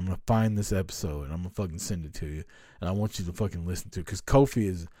 EJ, and I'm gonna find this episode and I'm gonna fucking send it to you, and I want you to fucking listen to it, because Kofi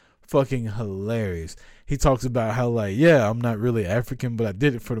is fucking hilarious. He talks about how like, yeah, I'm not really African, but I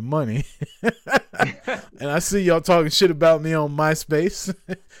did it for the money. And I see y'all talking shit about me on MySpace,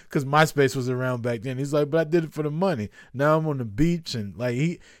 because MySpace was around back then. He's like, but I did it for the money. Now I'm on the beach, and like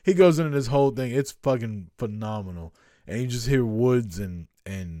he goes into this whole thing. It's fucking phenomenal. And you just hear Woods and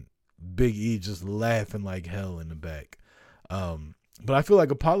Big E just laughing like hell in the back. But I feel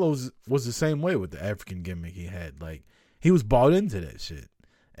like Apollo was the same way with the African gimmick he had. Like he was bought into that shit.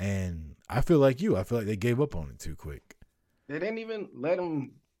 And I feel like they gave up on it too quick. They didn't even let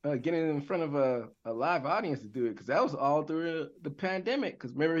him get in front of a live audience to do it, because that was all through the pandemic.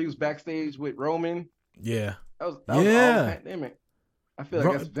 Because remember, he was backstage with Roman. Yeah. That was all the pandemic. I feel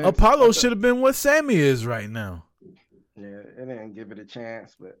like that's Vince. Apollo should have been what Sammy is right now. Yeah, they didn't give it a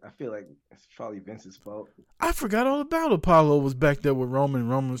chance, but I feel like it's probably Vince's fault. I forgot all about Apollo was back there with Roman.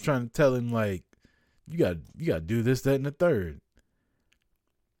 Roman was trying to tell him like, you got to do this, that, and the third.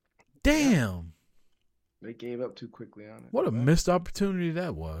 Damn. They gave up too quickly on it. What a missed opportunity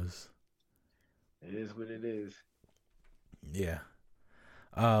that was. It is what it is. Yeah.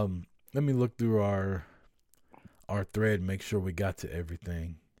 Let me look through our thread and make sure we got to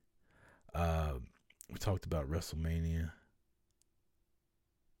everything. We talked about WrestleMania.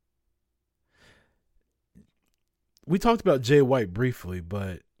 We talked about Jay White briefly,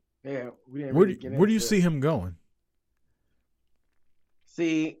 but yeah, we didn't where really get do you into see him going?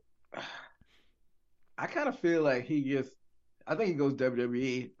 See, I kind of feel like I think he goes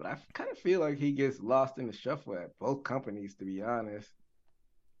WWE, but I kind of feel like he gets lost in the shuffle at both companies, to be honest.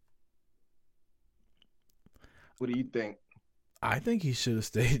 What do you think? I think he should have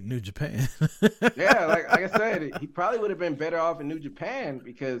stayed in New Japan. Yeah, like I said, he probably would have been better off in New Japan,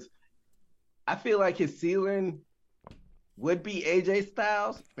 because I feel like his ceiling would be AJ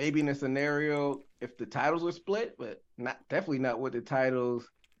Styles, maybe in a scenario if the titles were split, but definitely not with the titles,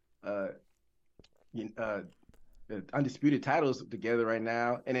 the undisputed titles together right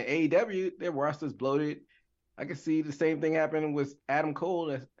now. And in AEW, their roster's bloated. I can see the same thing happening with Adam Cole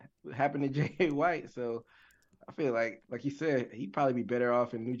that happened to Jay White. So I feel like you said, he'd probably be better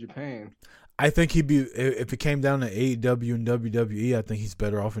off in New Japan. I think he'd be, if it came down to AEW and WWE, I think he's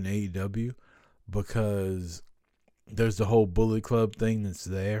better off in AEW, because there's the whole Bullet Club thing that's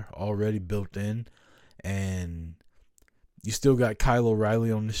there already built in, and You still got Kyle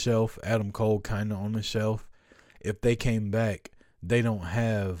O'Reilly on the shelf, Adam Cole kind of on the shelf. If they came back, they don't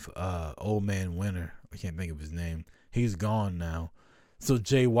have old man Winter. I can't think of his name. He's gone now. So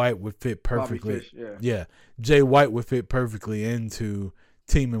Jay White would fit perfectly. Fish, yeah, Jay White would fit perfectly into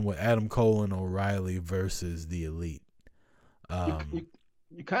teaming with Adam Cole and O'Reilly versus the Elite.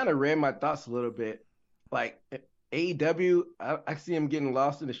 You kind of read my thoughts a little bit. Like AEW, I see him getting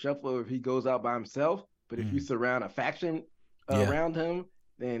lost in the shuffle if he goes out by himself. But if you surround a faction around him,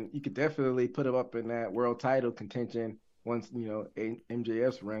 then you could definitely put him up in that world title contention once,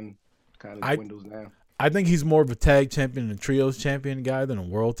 MJF's run kind of dwindles down. I think he's more of a tag champion and a trios champion guy than a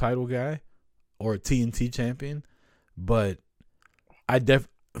world title guy or a TNT champion. But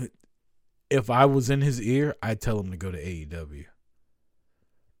if I was in his ear, I'd tell him to go to AEW.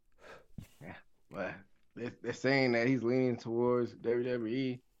 Yeah, well, they're saying that he's leaning towards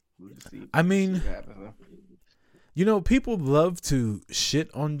WWE. We'll just see. I mean, what happens, people love to shit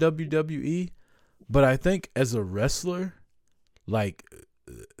on WWE, but I think as a wrestler, like,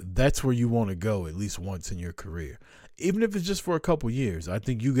 that's where you want to go at least once in your career. Even if it's just for a couple years, I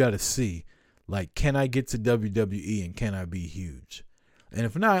think you got to see, like, can I get to WWE and can I be huge? And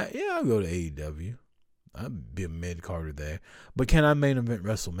if not, yeah, I'll go to AEW. I'll be a mid-carder there. But can I main event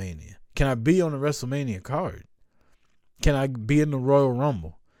WrestleMania? Can I be on the WrestleMania card? Can I be in the Royal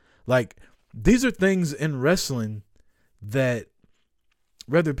Rumble? Like, these are things in wrestling that,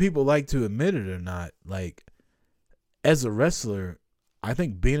 whether people like to admit it or not, like, as a wrestler, I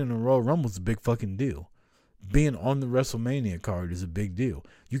think being in the Royal Rumble is a big fucking deal. Being on the WrestleMania card is a big deal.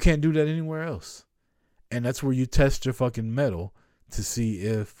 You can't do that anywhere else. And that's where you test your fucking mettle to see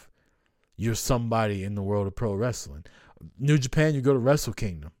if you're somebody in the world of pro wrestling. New Japan, you go to Wrestle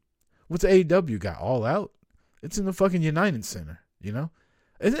Kingdom. What's AEW got? All Out? It's in the fucking United Center, It's not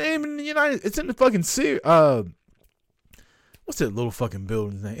even in the United. It's in the fucking what's that little fucking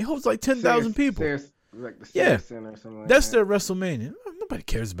building's name? It holds like 10,000 people. Like the Sears Center or something like that's that. their WrestleMania. Nobody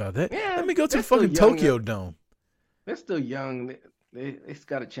cares about that. Yeah, let me go to the still fucking young. Tokyo Dome. They're still young. It's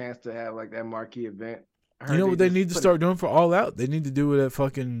got a chance to have like that marquee event. You know what they need to start doing for All Out? They need to do it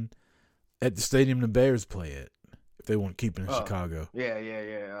at the stadium the Bears play at if they want to keep it in Chicago.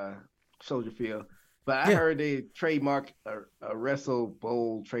 Yeah. Soldier Field. But I heard they trademark a Wrestle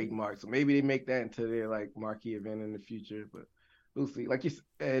Bowl trademark, so maybe they make that into their like marquee event in the future. But we'll see. Like you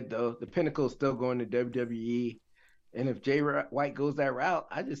said, though, the pinnacle is still going to WWE, and if Jay White goes that route,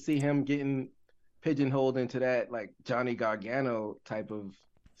 I just see him getting pigeonholed into that like Johnny Gargano type of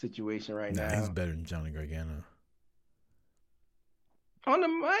situation right now. He's better than Johnny Gargano. On the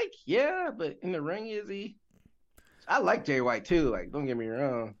mic, yeah, but in the ring, is he? I like Jay White too. Like, don't get me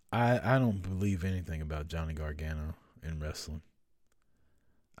wrong. I don't believe anything about Johnny Gargano in wrestling.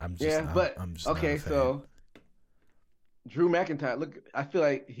 I'm just okay. So Drew McIntyre, look, I feel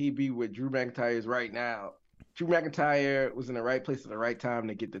like he'd be where Drew McIntyre is right now. Drew McIntyre was in the right place at the right time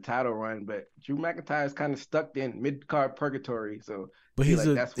to get the title run, but Drew McIntyre is kind of stuck in mid-card purgatory. So, but he's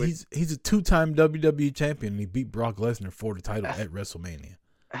a two-time WWE champion, and he beat Brock Lesnar for the title at WrestleMania.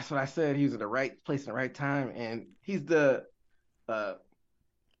 That's what I said. He was in the right place at the right time, and he's the,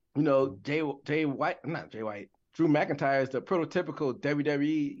 Jay White, not Jay White. Drew McIntyre is the prototypical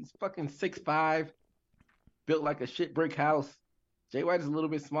WWE. He's fucking 6'5", built like a shit brick house. Jay White is a little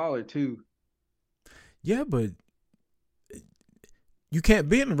bit smaller too. Yeah, but you can't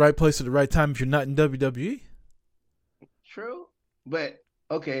be in the right place at the right time if you're not in WWE. True, but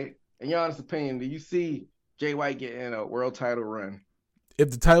okay. In your honest opinion, do you see Jay White getting a world title run? If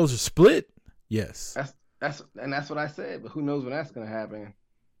the titles are split, yes. That's what I said. But who knows when that's gonna happen?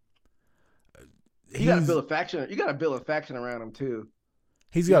 You gotta build a faction. You gotta build a faction around him too.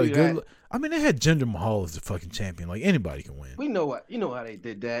 He's got a good. I mean, they had Jinder Mahal as the fucking champion. Like, anybody can win. We know what. You know how they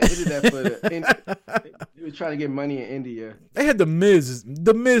did that. They did that for they were trying to get money in India. They had the Miz,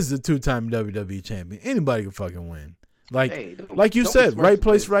 the two-time WWE champion. Anybody can fucking win. Like you said, right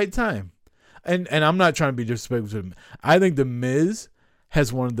place, right time. And I'm not trying to be disrespectful to him. I think the Miz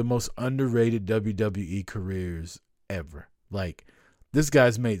has one of the most underrated WWE careers ever. Like, this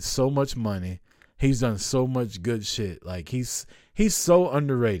guy's made so much money. He's done so much good shit. Like, he's so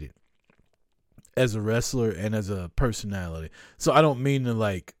underrated as a wrestler and as a personality. So I don't mean to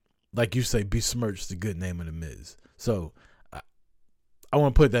like you say, besmirch the good name of the Miz. So I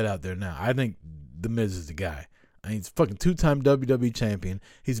want to put that out there now. I think the Miz is the guy. I mean, he's fucking two-time WWE champion.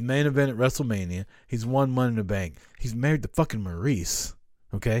 He's main event at WrestleMania. He's won Money in the Bank. He's married to fucking Maurice.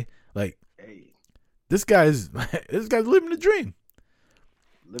 Okay, like, this guy's living the dream.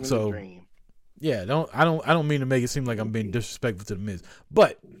 Living the dream. Yeah, I don't mean to make it seem like I'm being disrespectful to the Miz,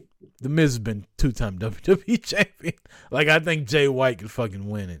 but The Miz has been 2-time WWE champion. Like, I think Jay White could fucking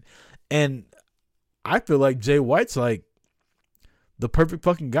win it. And I feel like Jay White's like the perfect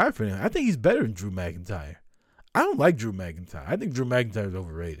fucking guy for him. I think he's better than Drew McIntyre. I don't like Drew McIntyre. I think Drew McIntyre is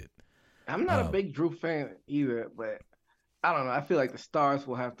overrated. I'm not a big Drew fan either, but I don't know. I feel like the stars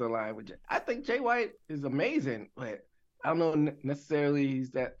will have to align with Jay. I think Jay White is amazing, but I don't know necessarily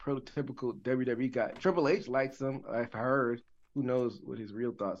he's that prototypical WWE guy. Triple H likes him, I've heard. Who knows what his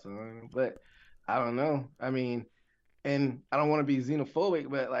real thoughts are on him, but I don't know. I mean, and I don't want to be xenophobic,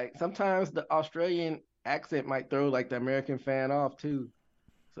 but like sometimes the Australian accent might throw like the American fan off too.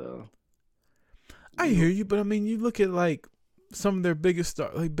 So I hear you, but I mean, you look at like some of their biggest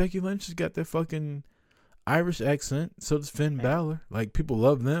stars, like Becky Lynch has got that fucking Irish accent. So does Finn Balor. Like, people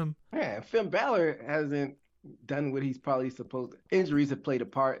love them. Yeah, Finn Balor hasn't done what he's probably supposed to. Injuries have played a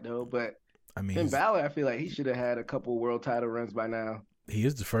part though, but I mean, Finn Balor, I feel like he should have had a couple world title runs by now. He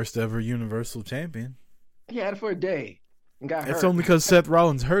is the first ever Universal Champion. He had it for a day and got hurt. It's only because Seth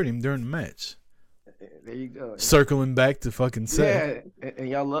Rollins hurt him during the match. There you go. Circling back to fucking Seth. Yeah, and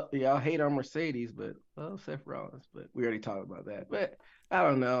y'all hate on Mercedes, but Seth Rollins. But we already talked about that. But I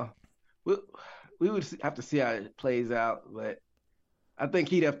don't know. We would have to see how it plays out. But I think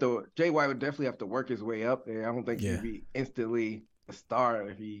Jay White would definitely have to work his way up there. I don't think he'd be instantly a star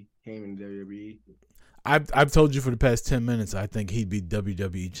if he came in WWE. I've told you for the past 10 minutes I think he'd be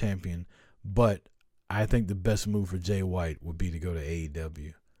WWE champion, but I think the best move for Jay White would be to go to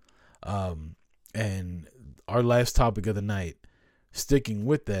AEW. And our last topic of the night, sticking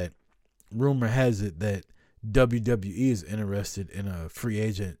with that, rumor has it that WWE is interested in a free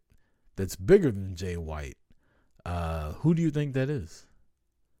agent that's bigger than Jay White. Who do you think that is?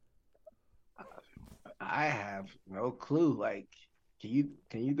 I have no clue. Like, can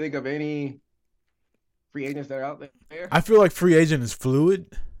you think of any free agents that are out there? I feel like free agent is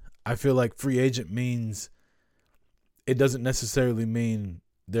fluid. I feel like free agent means it doesn't necessarily mean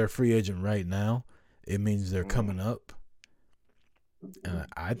they're a free agent right now. It means they're coming up. And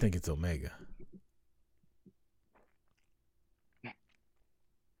I think it's Omega.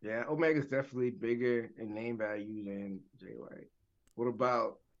 Yeah, Omega's definitely bigger in name value than Jay White. What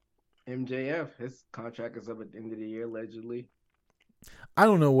about MJF? His contract is up at the end of the year, allegedly. I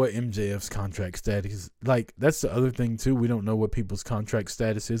don't know what MJF's contract status is. Like, that's the other thing, too. We don't know what people's contract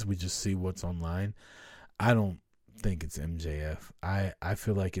status is. We just see what's online. I don't think it's MJF. I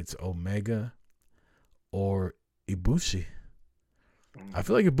feel like it's Omega or Ibushi. I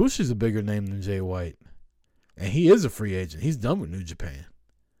feel like Ibushi's a bigger name than Jay White. And he is a free agent. He's done with New Japan.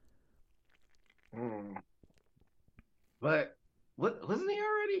 But wasn't he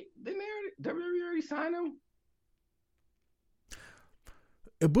already? Didn't WWE already sign him?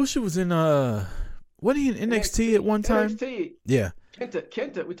 Ibushi was in what he in NXT at one time? NXT. Yeah.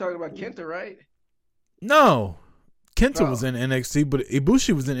 Kenta. We talking about Kenta, right? No. Kenta was in NXT, but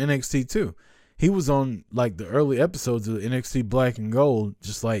Ibushi was in NXT too. He was on like the early episodes of NXT Black and Gold.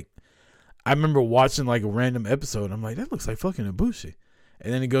 Just like, I remember watching like a random episode. I'm like, that looks like fucking Ibushi.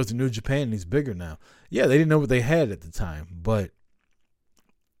 And then he goes to New Japan and he's bigger now. Yeah, they didn't know what they had at the time, but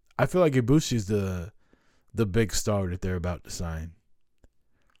I feel like Ibushi's the big star that they're about to sign.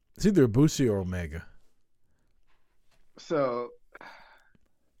 It's either Ibushi or Omega. So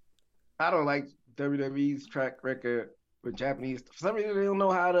I don't like WWE's track record with Japanese. For some reason, they don't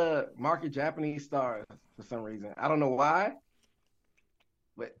know how to market Japanese stars. For some reason, I don't know why.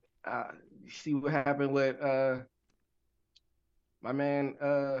 But you see what happened with my man.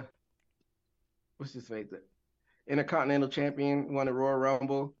 What's his face? The Intercontinental Champion, won the Royal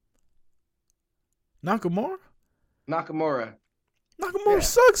Rumble. Nakamura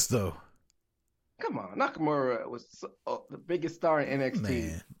sucks though. Come on, Nakamura was the biggest star in NXT.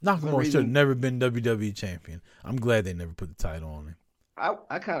 Man, Nakamura should have never been WWE champion. I'm glad they never put the title on him.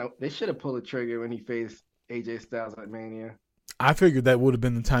 They should have pulled the trigger when he faced AJ Styles at Mania. I figured that would have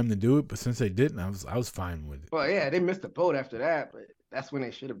been the time to do it, but since they didn't, I was fine with it. Well, yeah, they missed the boat after that, but that's when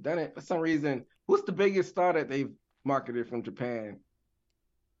they should have done it. For some reason, who's the biggest star that they've marketed from Japan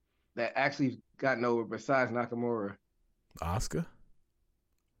that actually gotten over besides Nakamura? Asuka?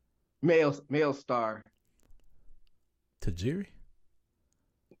 Male star. Tajiri?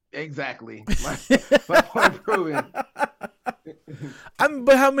 Exactly. My point proven.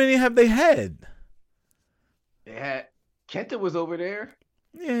 But how many have they had? They had Kenta was over there.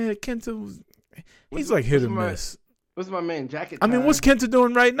 Yeah, Kenta was. He's like hit or miss. What's my man? Jacket. I mean, what's Kenta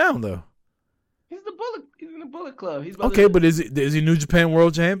doing right now though? He's in the Bullet Club. Okay, but is he New Japan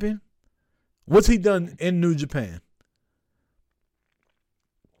World Champion? What's he done in New Japan?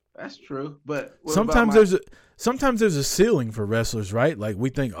 That's true, but sometimes there's a ceiling for wrestlers, right? Like we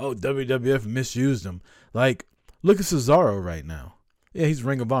think, oh, WWF misused them. Like, look at Cesaro right now. Yeah, he's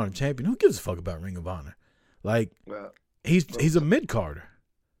Ring of Honor champion. Who gives a fuck about Ring of Honor? Like, he's a mid-carder.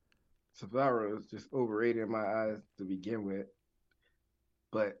 Cesaro is just overrated in my eyes to begin with.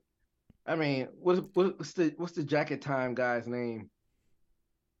 But I mean, what's the Jacket Time guy's name?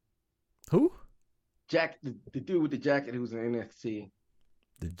 Who? Jack, the dude with the jacket who's in NXT.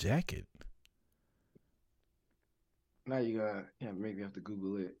 The jacket. Now you gotta maybe have to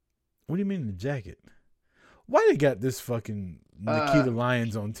Google it. What do you mean the jacket? Why they got this fucking Nikita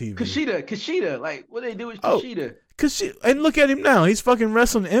Lyons on TV? Kushida, like what they do with Kushida? And look at him now. He's fucking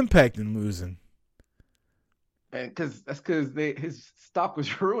wrestling Impact and losing. And that's because his stock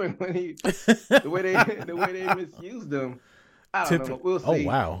was ruined when the way they misused him. I don't know. We'll see. Oh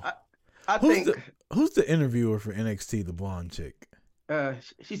wow. I think who's the interviewer for NXT, the blonde chick?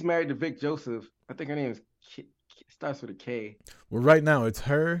 She's married to Vic Joseph. I think her name is starts with a K. Well, right now it's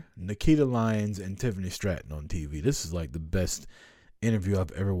her, Nikita Lyons, and Tiffany Stratton on TV. This is like the best interview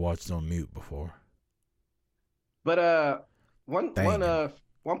I've ever watched on mute before. But one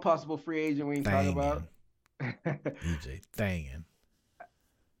possible free agent we can talk about. EJ Thangin.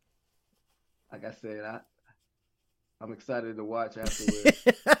 Like I said, I'm excited to watch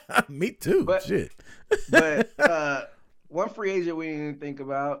afterwards. Me too. Shit. But one free agent we didn't think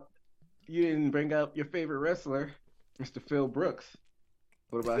about. You didn't bring up your favorite wrestler, Mr. Phil Brooks.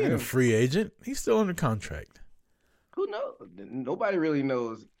 What about him? He's a free agent. He's still under contract. Who knows? Nobody really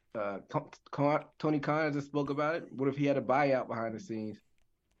knows. Tony Khan just spoke about it. What if he had a buyout behind the scenes?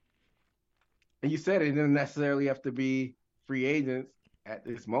 And you said it didn't necessarily have to be free agents at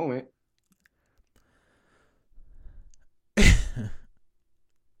this moment.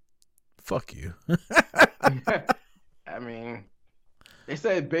 Fuck you. I mean, they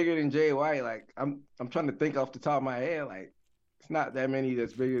said bigger than Jay White. Like I'm trying to think off the top of my head. Like it's not that many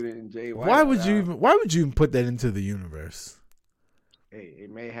that's bigger than Jay White. Why would you even put that into the universe? Hey,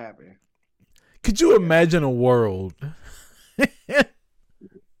 it may happen. Could you imagine a world?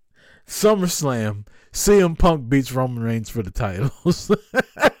 SummerSlam, CM Punk beats Roman Reigns for the titles.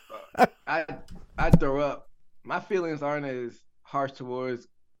 I throw up. My feelings aren't as harsh towards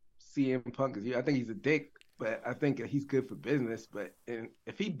CM Punk as you. I think he's a dick, but I think he's good for business. But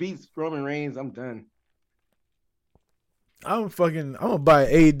if he beats Roman Reigns, I'm done. I'm gonna buy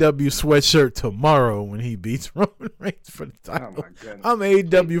an AEW sweatshirt tomorrow when he beats Roman Reigns for the title. Oh my goodness. I'm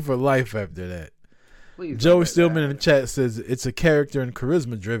AEW for life after that. Please Joey Stillman in the chat says it's a character and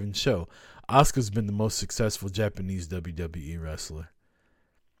charisma driven show. Asuka's been the most successful Japanese WWE wrestler.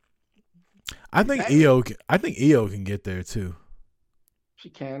 I think Io can get there too. She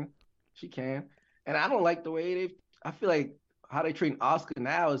can. And I don't like the way I feel like how they treat Asuka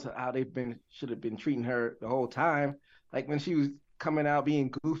now is how should have been treating her the whole time. Like when she was coming out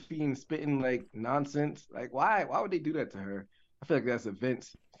being goofy and spitting like nonsense. Like why would they do that to her? I feel like that's a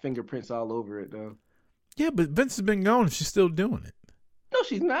Vince fingerprints all over it though. Yeah, but Vince has been gone and she's still doing it. No,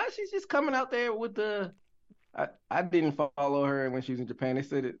 she's not. She's just coming out there with the I didn't follow her when she was in Japan. They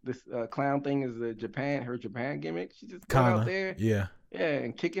said this clown thing is her Japan gimmick. She's just going out there. Yeah,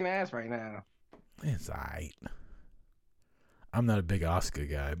 and kicking ass right now. It's all right. I'm not a big Asuka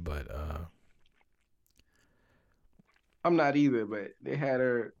guy, but I'm not either, but they had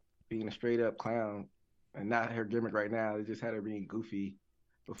her being a straight up clown and not her gimmick right now. They just had her being goofy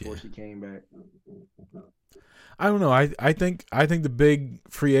before she came back. I don't know. I think the big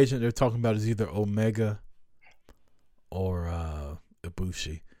free agent they're talking about is either Omega or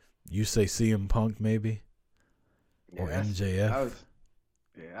Ibushi. You say CM Punk maybe? Or MJF?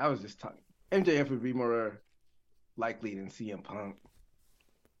 I was just talking. MJF would be more likely than CM Punk.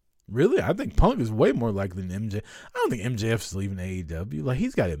 Really? I think Punk is way more likely than MJ. I don't think MJF's leaving AEW. Like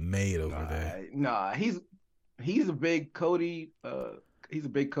he's got it made over there. Nah, he's a big Cody. He's a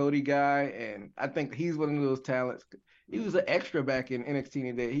big Cody guy, and I think he's one of those talents. He was an extra back in NXT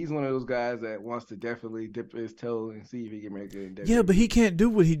today. He's one of those guys that wants to definitely dip his toe and see if he can make it in WWE. Yeah, but he can't do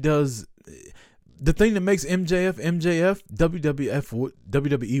what he does. The thing that makes MJF,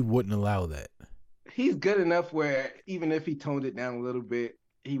 WWE wouldn't allow that. He's good enough where even if he toned it down a little bit,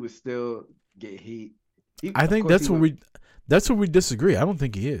 he would still get heat. I think that's where we disagree. I don't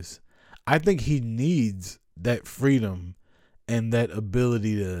think he is. I think he needs that freedom and that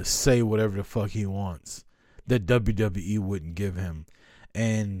ability to say whatever the fuck he wants that WWE wouldn't give him.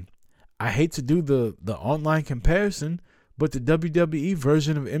 And I hate to do the online comparison, but the WWE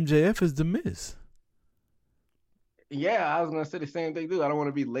version of MJF is The Miz. Yeah, I was going to say the same thing, too. I don't want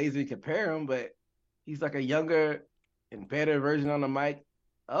to be lazy and compare him, but he's like a younger and better version on the mic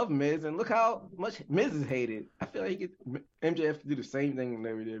of Miz, and look how much Miz is hated. I feel like MJF to do the same thing in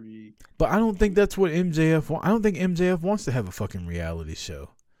WWE. But I don't think that's what MJF wants. I don't think MJF wants to have a fucking reality show.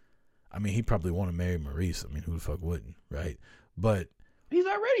 I mean, he probably want to marry Maurice. I mean, who the fuck wouldn't, right? But he's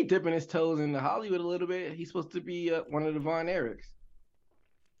already dipping his toes into Hollywood a little bit. He's supposed to be one of the Von Erichs.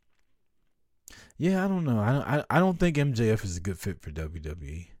 Yeah, I don't know. I don't think MJF is a good fit for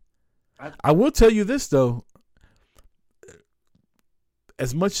WWE. I will tell you this though.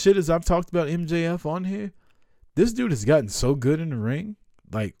 As much shit as I've talked about MJF on here, this dude has gotten so good in the ring.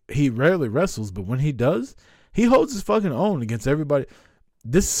 Like, he rarely wrestles, but when he does, he holds his fucking own against everybody.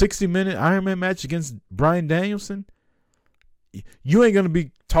 This 60-minute Iron Man match against Bryan Danielson, you ain't gonna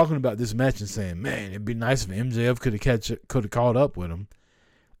be talking about this match and saying, "Man, it'd be nice if MJF could have caught up with him."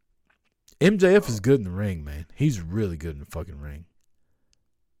 MJF is good in the ring, man. He's really good in the fucking ring.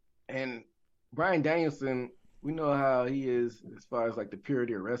 And Bryan Danielson, we know how he is as far as like the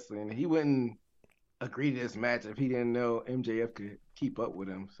purity of wrestling. He wouldn't agree to this match if he didn't know MJF could keep up with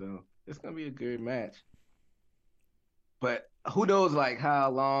him. So it's gonna be a good match. But who knows like how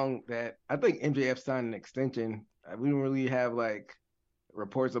long that I think MJF signed an extension. We don't really have like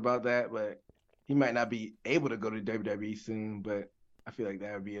reports about that, but he might not be able to go to WWE soon. But I feel like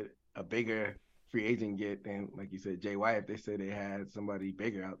that would be a bigger free agent get than, like you said, Jay White, if they said they had somebody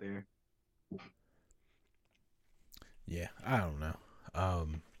bigger out there. Yeah, I don't know.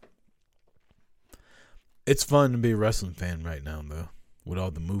 It's fun to be a wrestling fan right now, though, with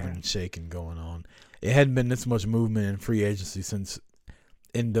all the moving and shaking going on. It hadn't been this much movement in free agency since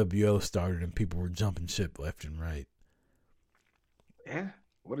NWO started and people were jumping ship left and right. Yeah,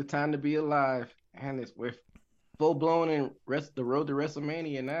 what a time to be alive. And we're full-blown in the road to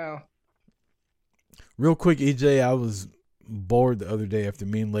WrestleMania now. Real quick, EJ, I was bored the other day after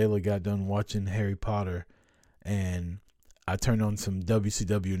me and Layla got done watching Harry Potter, and I turned on some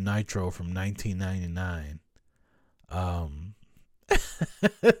WCW Nitro from 1999.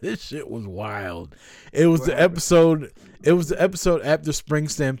 This shit was wild. It was the episode. It was the episode after Spring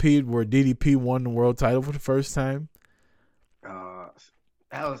Stampede where DDP won the world title for the first time.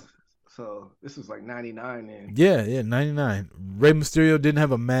 This was like 99 then. Yeah, 99. Rey Mysterio didn't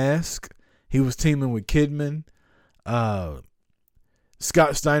have a mask. He was teaming with Kidman.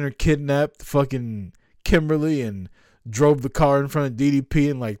 Scott Steiner kidnapped fucking Kimberly and drove the car in front of DDP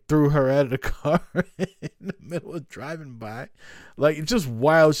and like threw her out of the car in the middle of driving by. Like, it's just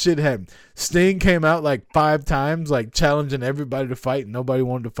wild shit happened. Sting came out like 5 times, like challenging everybody to fight, and nobody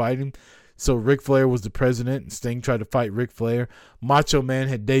wanted to fight him. So Ric Flair was the president, and Sting tried to fight Ric Flair. Macho Man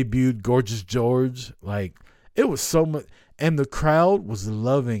had debuted Gorgeous George. Like, it was so much, and the crowd was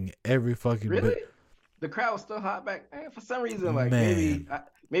loving every fucking bit. The crowd was still hot back then. For some reason, like maybe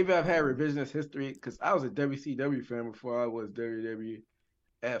I've had revisionist history because I was a WCW fan before I was WWF.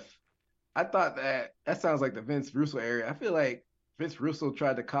 I thought that sounds like the Vince Russo era. I feel like Vince Russo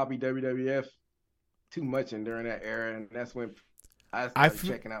tried to copy WWF too much during that era, and that's when I started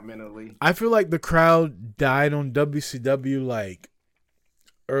checking out mentally. I feel like the crowd died on WCW like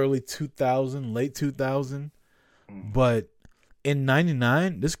early 2000, late 2000. But in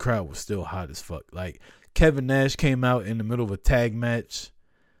 99, this crowd was still hot as fuck. Like, Kevin Nash came out in the middle of a tag match,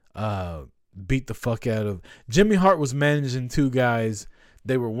 beat the fuck out of... Jimmy Hart was managing 2 guys.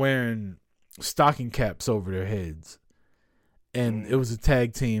 They were wearing stocking caps over their heads. And it was a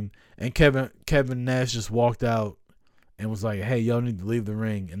tag team. And Kevin Nash just walked out and was like, "Hey, y'all need to leave the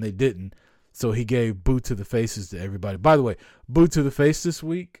ring." And they didn't. So he gave boot to the faces to everybody. By the way, boot to the face this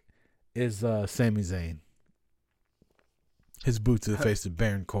week is Sami Zayn. His boot to the face to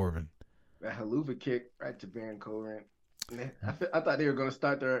Baron Corbin. That haluva kick right to Baron Corbin. I thought they were going to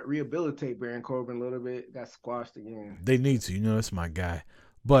start to rehabilitate Baron Corbin a little bit. Got squashed again. They need to. You know, that's my guy.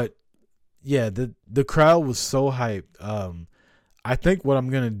 But, yeah, the crowd was so hyped. I think what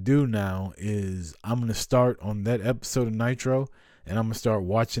I'm going to do now is I'm going to start on that episode of Nitro, and I'm going to start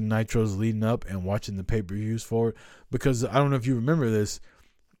watching Nitros leading up and watching the pay-per-views for it. Because I don't know if you remember this,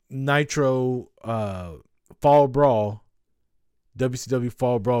 Nitro Fall Brawl, WCW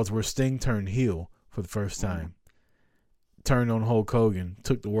Fall Brawl is where Sting turned heel for the first time. Turned on Hulk Hogan,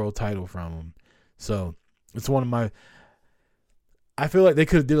 took the world title from him. So it's one of my... I feel like they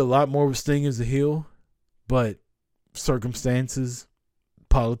could have did a lot more with Sting as a heel, but circumstances,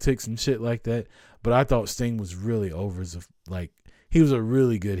 politics, and shit like that. But I thought Sting was really over as he was a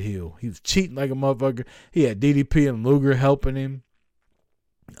really good heel. He was cheating like a motherfucker. He had DDP and Luger helping him.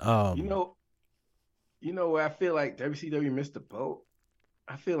 You know where I feel like WCW missed the boat?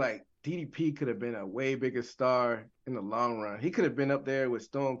 I feel like DDP could have been a way bigger star in the long run. He could have been up there with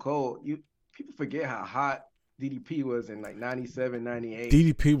Stone Cold. People forget how hot DDP was in like 97, 98.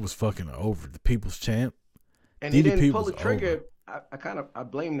 DDP was fucking over, the People's Champ. And DDP he didn't pull was the trigger. over. I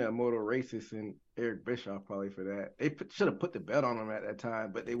blame the Moto Racist and Eric Bischoff probably for that. They should have put the belt on him at that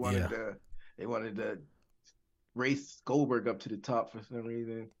time, but they wanted to race Goldberg up to the top for some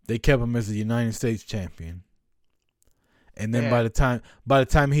reason. They kept him as the United States champion. And then by the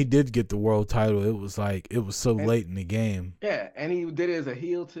time he did get the world title, it was so late in the game. Yeah, and he did it as a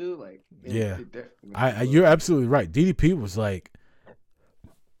heel too. Like, you're absolutely right. DDP was like,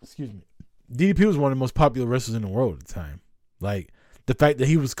 excuse me, DDP was one of the most popular wrestlers in the world at the time. Like, the fact that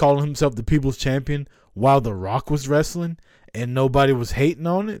he was calling himself the People's Champion while The Rock was wrestling and nobody was hating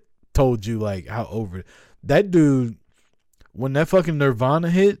on it told you like how over it. That dude, when that fucking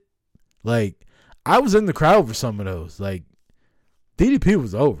Nirvana hit, like, I was in the crowd for some of those. Like, DDP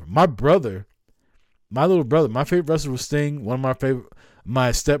was over. My little brother, my favorite wrestler was Sting.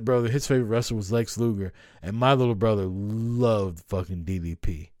 My stepbrother, his favorite wrestler was Lex Luger. And my little brother loved fucking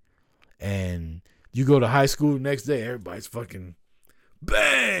DDP. And you go to high school the next day, everybody's fucking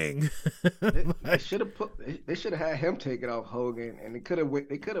bang. They should have had him take it off Hogan, and they could have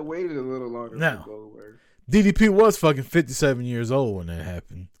waited a little longer. Now, DDP was fucking 57 years old when that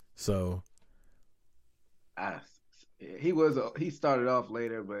happened. So he started off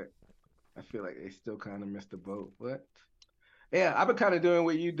later, but I feel like they still kind of missed the boat. But yeah, I've been kind of doing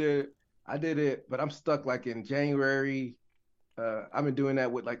what you did. I did it, but I'm stuck like in January. I've been doing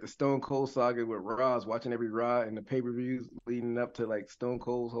that with like the Stone Cold saga with Raw. I was watching every Raw and the pay-per-views leading up to like Stone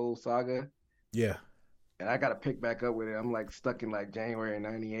Cold's whole saga. Yeah. And I got to pick back up with it. I'm like stuck in like January of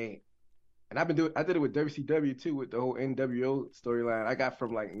 98. And I did it with WCW too, with the whole NWO storyline. I got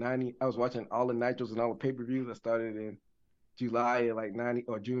from like 90, I was watching all the Nitros and all the pay-per-views. I started in July of like 90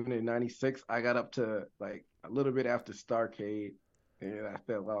 or June of 96. I got up to like a little bit after Starrcade and I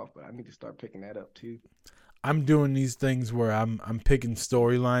fell off, but I need to start picking that up too. I'm doing these things where I'm picking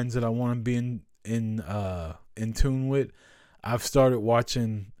storylines that I want to be in tune with. I've started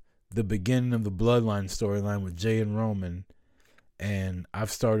watching the beginning of the Bloodline storyline with Jay and Roman, and I've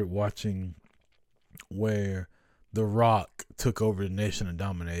started watching where The Rock took over the Nation of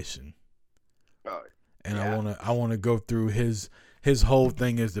Domination. And yeah. I want to go through his whole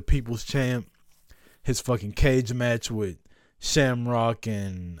thing as the People's Champ, his fucking cage match with Shamrock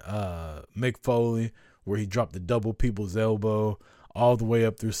and Mick Foley, where he dropped the double people's elbow, all the way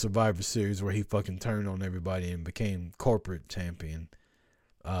up through Survivor Series where he fucking turned on everybody and became corporate champion.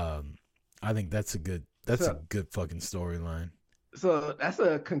 I think that's a good fucking storyline. So that's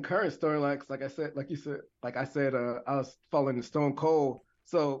a concurrent storyline, because like I said, I was following the Stone Cold.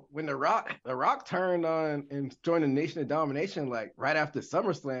 So when the Rock turned on and joined the Nation of Domination, like right after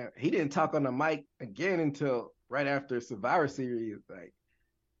SummerSlam, he didn't talk on the mic again until right after Survivor Series. Like,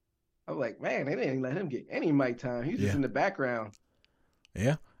 I'm like, man, they didn't let him get any mic time. He's just in the background.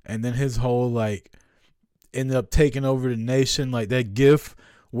 Yeah. And then his whole, like, ended up taking over the Nation. Like, that gif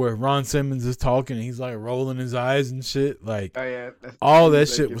where Ron Simmons is talking and he's, like, rolling his eyes and shit. Like, all that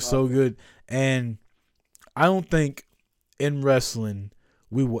shit was so good. And I don't think in wrestling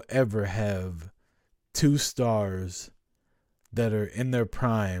we will ever have two stars that are in their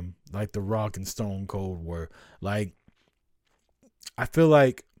prime like The Rock and Stone Cold were. Like, I feel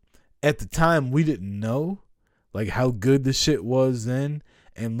like at the time we didn't know like how good the shit was then,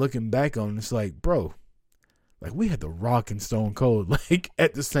 and looking back on it, it's like, bro, like we had The Rock and Stone Cold like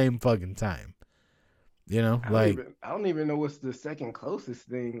at the same fucking time. You know, I don't even know what's the second closest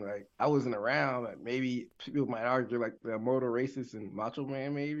thing. Like, I wasn't around. Like, maybe people might argue like the Motor Racist and Macho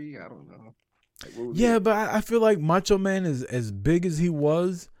Man. Maybe, I don't know. Like, but I feel like Macho Man is as big as he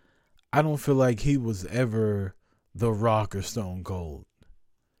was. I don't feel like he was ever The Rock or Stone Cold.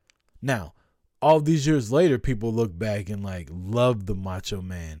 Now, all these years later, people look back and like love the Macho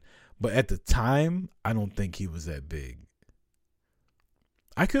Man, but at the time, I don't think he was that big.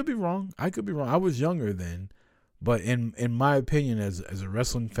 I could be wrong. I was younger then, but in my opinion, as a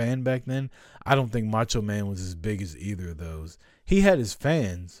wrestling fan back then, I don't think Macho Man was as big as either of those. He had his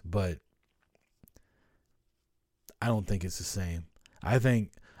fans, but I don't think it's the same. I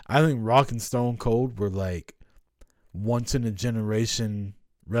think Rock and Stone Cold were like once in a generation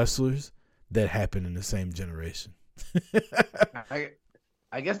wrestlers that happened in the same generation.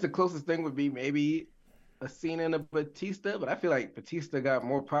 I guess the closest thing would be maybe a Cena and a Batista, but I feel like Batista got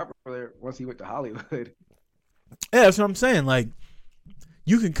more popular once he went to Hollywood. Yeah, that's what I'm saying. Like,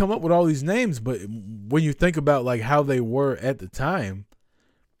 you can come up with all these names, but when you think about like how they were at the time,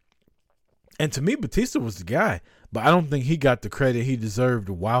 and to me, Batista was the guy, but I don't think he got the credit he deserved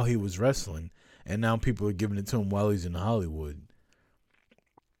while he was wrestling, and now people are giving it to him while he's in Hollywood.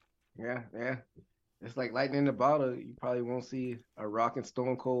 Yeah. It's like lightning in the bottle. You probably won't see a Rock and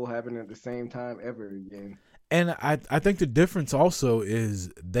Stone Cold happening at the same time ever again. And I think the difference also is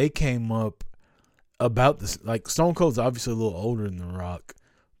they came up about this. Like, Stone Cold's obviously a little older than The Rock,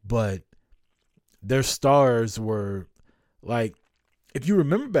 but their stars were like, if you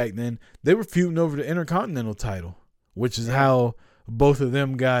remember back then, they were feuding over the Intercontinental title, which is how both of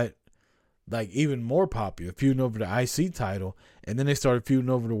them got like even more popular, feuding over the IC title, and then they started feuding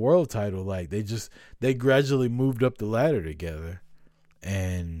over the world title. Like, they gradually moved up the ladder together,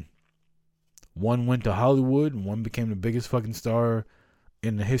 and one went to Hollywood and one became the biggest fucking star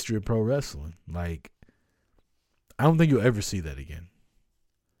in the history of pro wrestling. Like, I don't think you'll ever see that again.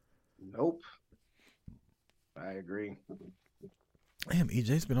 Nope. I agree. Damn, EJ,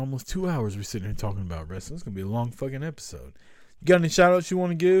 it's been almost 2 hours we're sitting here talking about wrestling. It's going to be a long fucking episode. You got any shout-outs you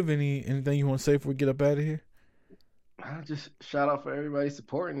want to give? Anything you want to say before we get up out of here? I'll just shout out for everybody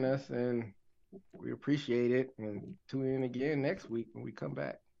supporting us, and we appreciate it. And tune in again next week when we come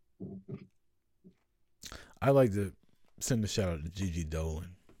back. I like to send a shout-out to Gigi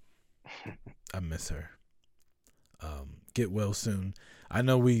Dolan. I miss her. Get well soon. I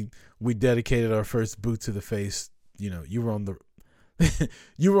know we dedicated our first boot to the face. You know, you were on the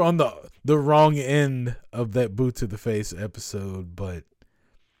wrong end of that boot to the face episode, but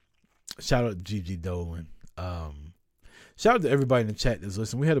shout out to Gigi Dolan. Shout out to everybody in the chat that's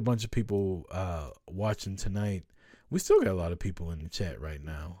listening. We had a bunch of people watching tonight. We still got a lot of people in the chat right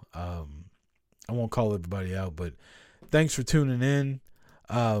now. I won't call everybody out, but thanks for tuning in.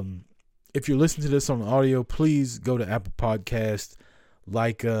 If you're listening to this on audio, please go to Apple Podcast,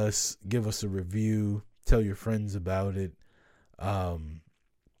 like us, give us a review, tell your friends about it.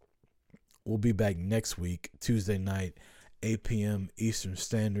 We'll be back next week, Tuesday night, 8 p.m. Eastern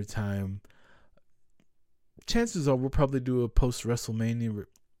Standard Time. Chances are we'll probably do a post-WrestleMania.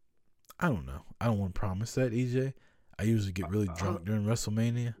 I don't know. I don't want to promise that, EJ. I usually get really drunk during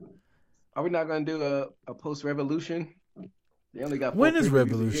WrestleMania. Are we not going to do a post-Revolution? They only got when is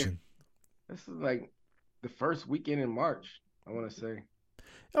Revolution? This is like the first weekend in March, I want to say.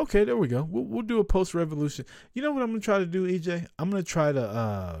 Okay, there we go. We'll do a post-Revolution. You know what I'm going to try to do, EJ? I'm going to try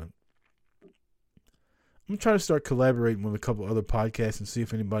to start collaborating with a couple other podcasts and see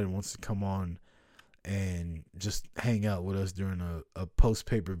if anybody wants to come on and just hang out with us during a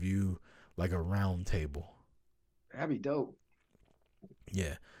post-pay-per-view, like a round table. That'd be dope.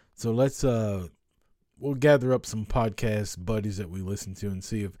 Yeah. So let's we'll gather up some podcast buddies that we listen to and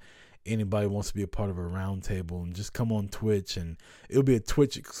see if anybody wants to be a part of a round table and just come on Twitch, and it'll be a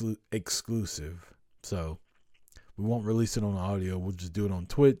Twitch exclusive. So we won't release it on audio. We'll just do it on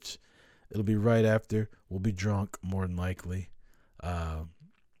Twitch. It'll be right after. We'll be drunk more than likely,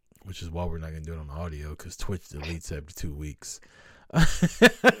 which is why we're not going to do it on audio, because Twitch deletes every 2 weeks.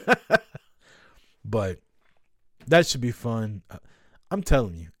 But that should be fun. I'm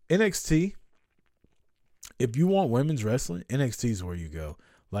telling you, NXT, if you want women's wrestling, NXT is where you go.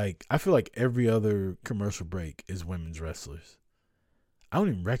 Like, I feel like every other commercial break is women's wrestlers. I don't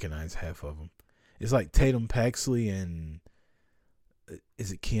even recognize half of them. It's like Tatum Paxley and,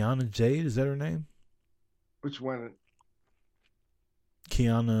 is it Kiana Jade? Is that her name? Which one?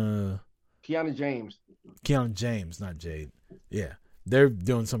 Kiana James. Kiana James, not Jade. Yeah. They're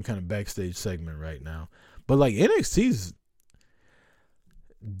doing some kind of backstage segment right now. But like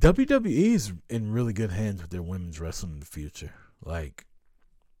WWE's in really good hands with their women's wrestling in the future. Like,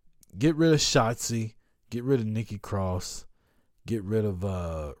 get rid of Shotzi, get rid of Nikki Cross, get rid of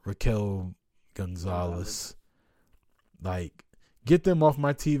Raquel Gonzalez. Like, get them off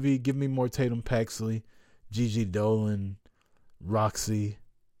my TV. Give me more Tatum Paxley, Gigi Dolan, Roxy.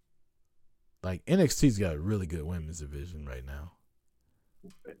 Like, NXT's got a really good women's division right now.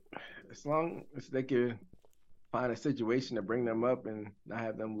 As long as they could find a situation to bring them up and not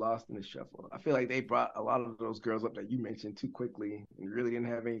have them lost in the shuffle. I feel like they brought a lot of those girls up that you mentioned too quickly and really didn't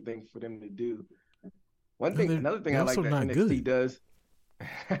have anything for them to do. Another thing I like that NXT does.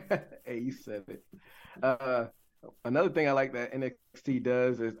 Hey, you said it. Another thing I like that NXT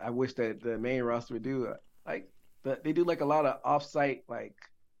does is I wish that the main roster would do they do like a lot of off-site like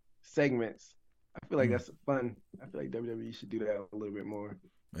segments. I feel like that's fun. I feel like WWE should do that a little bit more.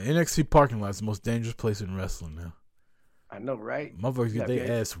 NXT parking lot is the most dangerous place in wrestling now. I know, right? Motherfuckers get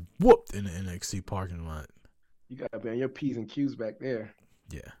their ass whooped in the NXT parking lot. You gotta be on your P's and Q's back there.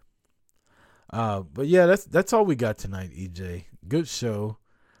 Yeah. But yeah, that's all we got tonight, EJ. Good show.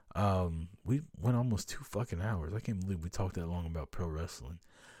 We went almost 2 fucking hours. I can't believe we talked that long about pro wrestling.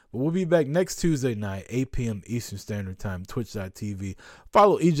 But we'll be back next Tuesday night, 8 p.m. Eastern Standard Time, twitch.tv.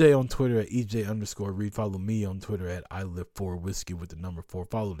 Follow EJ on Twitter at EJ_Reed. Follow me on Twitter at I Live For Whiskey with the number 4.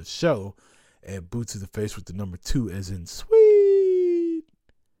 Follow the show at Boot to the Face with the number 2 as in sweet.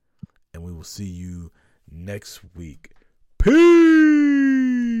 And we will see you next week.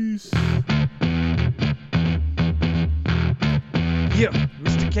 Peace. Yeah,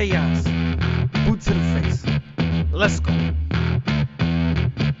 Mr. Chaos. Boot to the face. Let's go.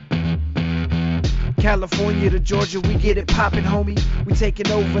 California to Georgia, we get it poppin', homie. We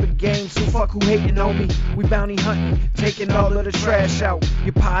taking over the game, so fuck who hatin', homie. We bounty hunting, taking all of the trash out.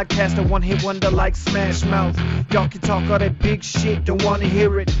 Your podcast a one-hit wonder like Smash Mouth. Y'all can talk all that big shit, don't wanna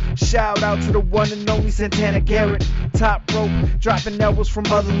hear it. Shout out to the one and only Santana Garrett. Top rope, dropping elbows from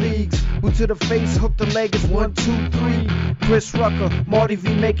other leagues. Boot to the face, hook the leg is 1, 2, 3. Chris Rucker, Marty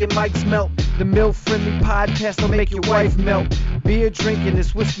V making mics melt. The mill-friendly podcast will make your wife melt. Beer drinking,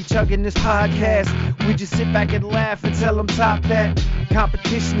 this whiskey chugging, this podcast. We just sit back and laugh and tell them top that.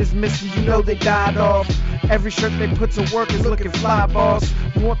 Competition is missing, you know they died off. Every shirt they put to work is looking fly, boss.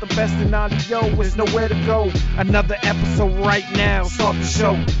 You want the best in audio, there's nowhere to go. Another episode right now, start the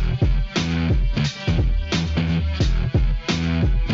show.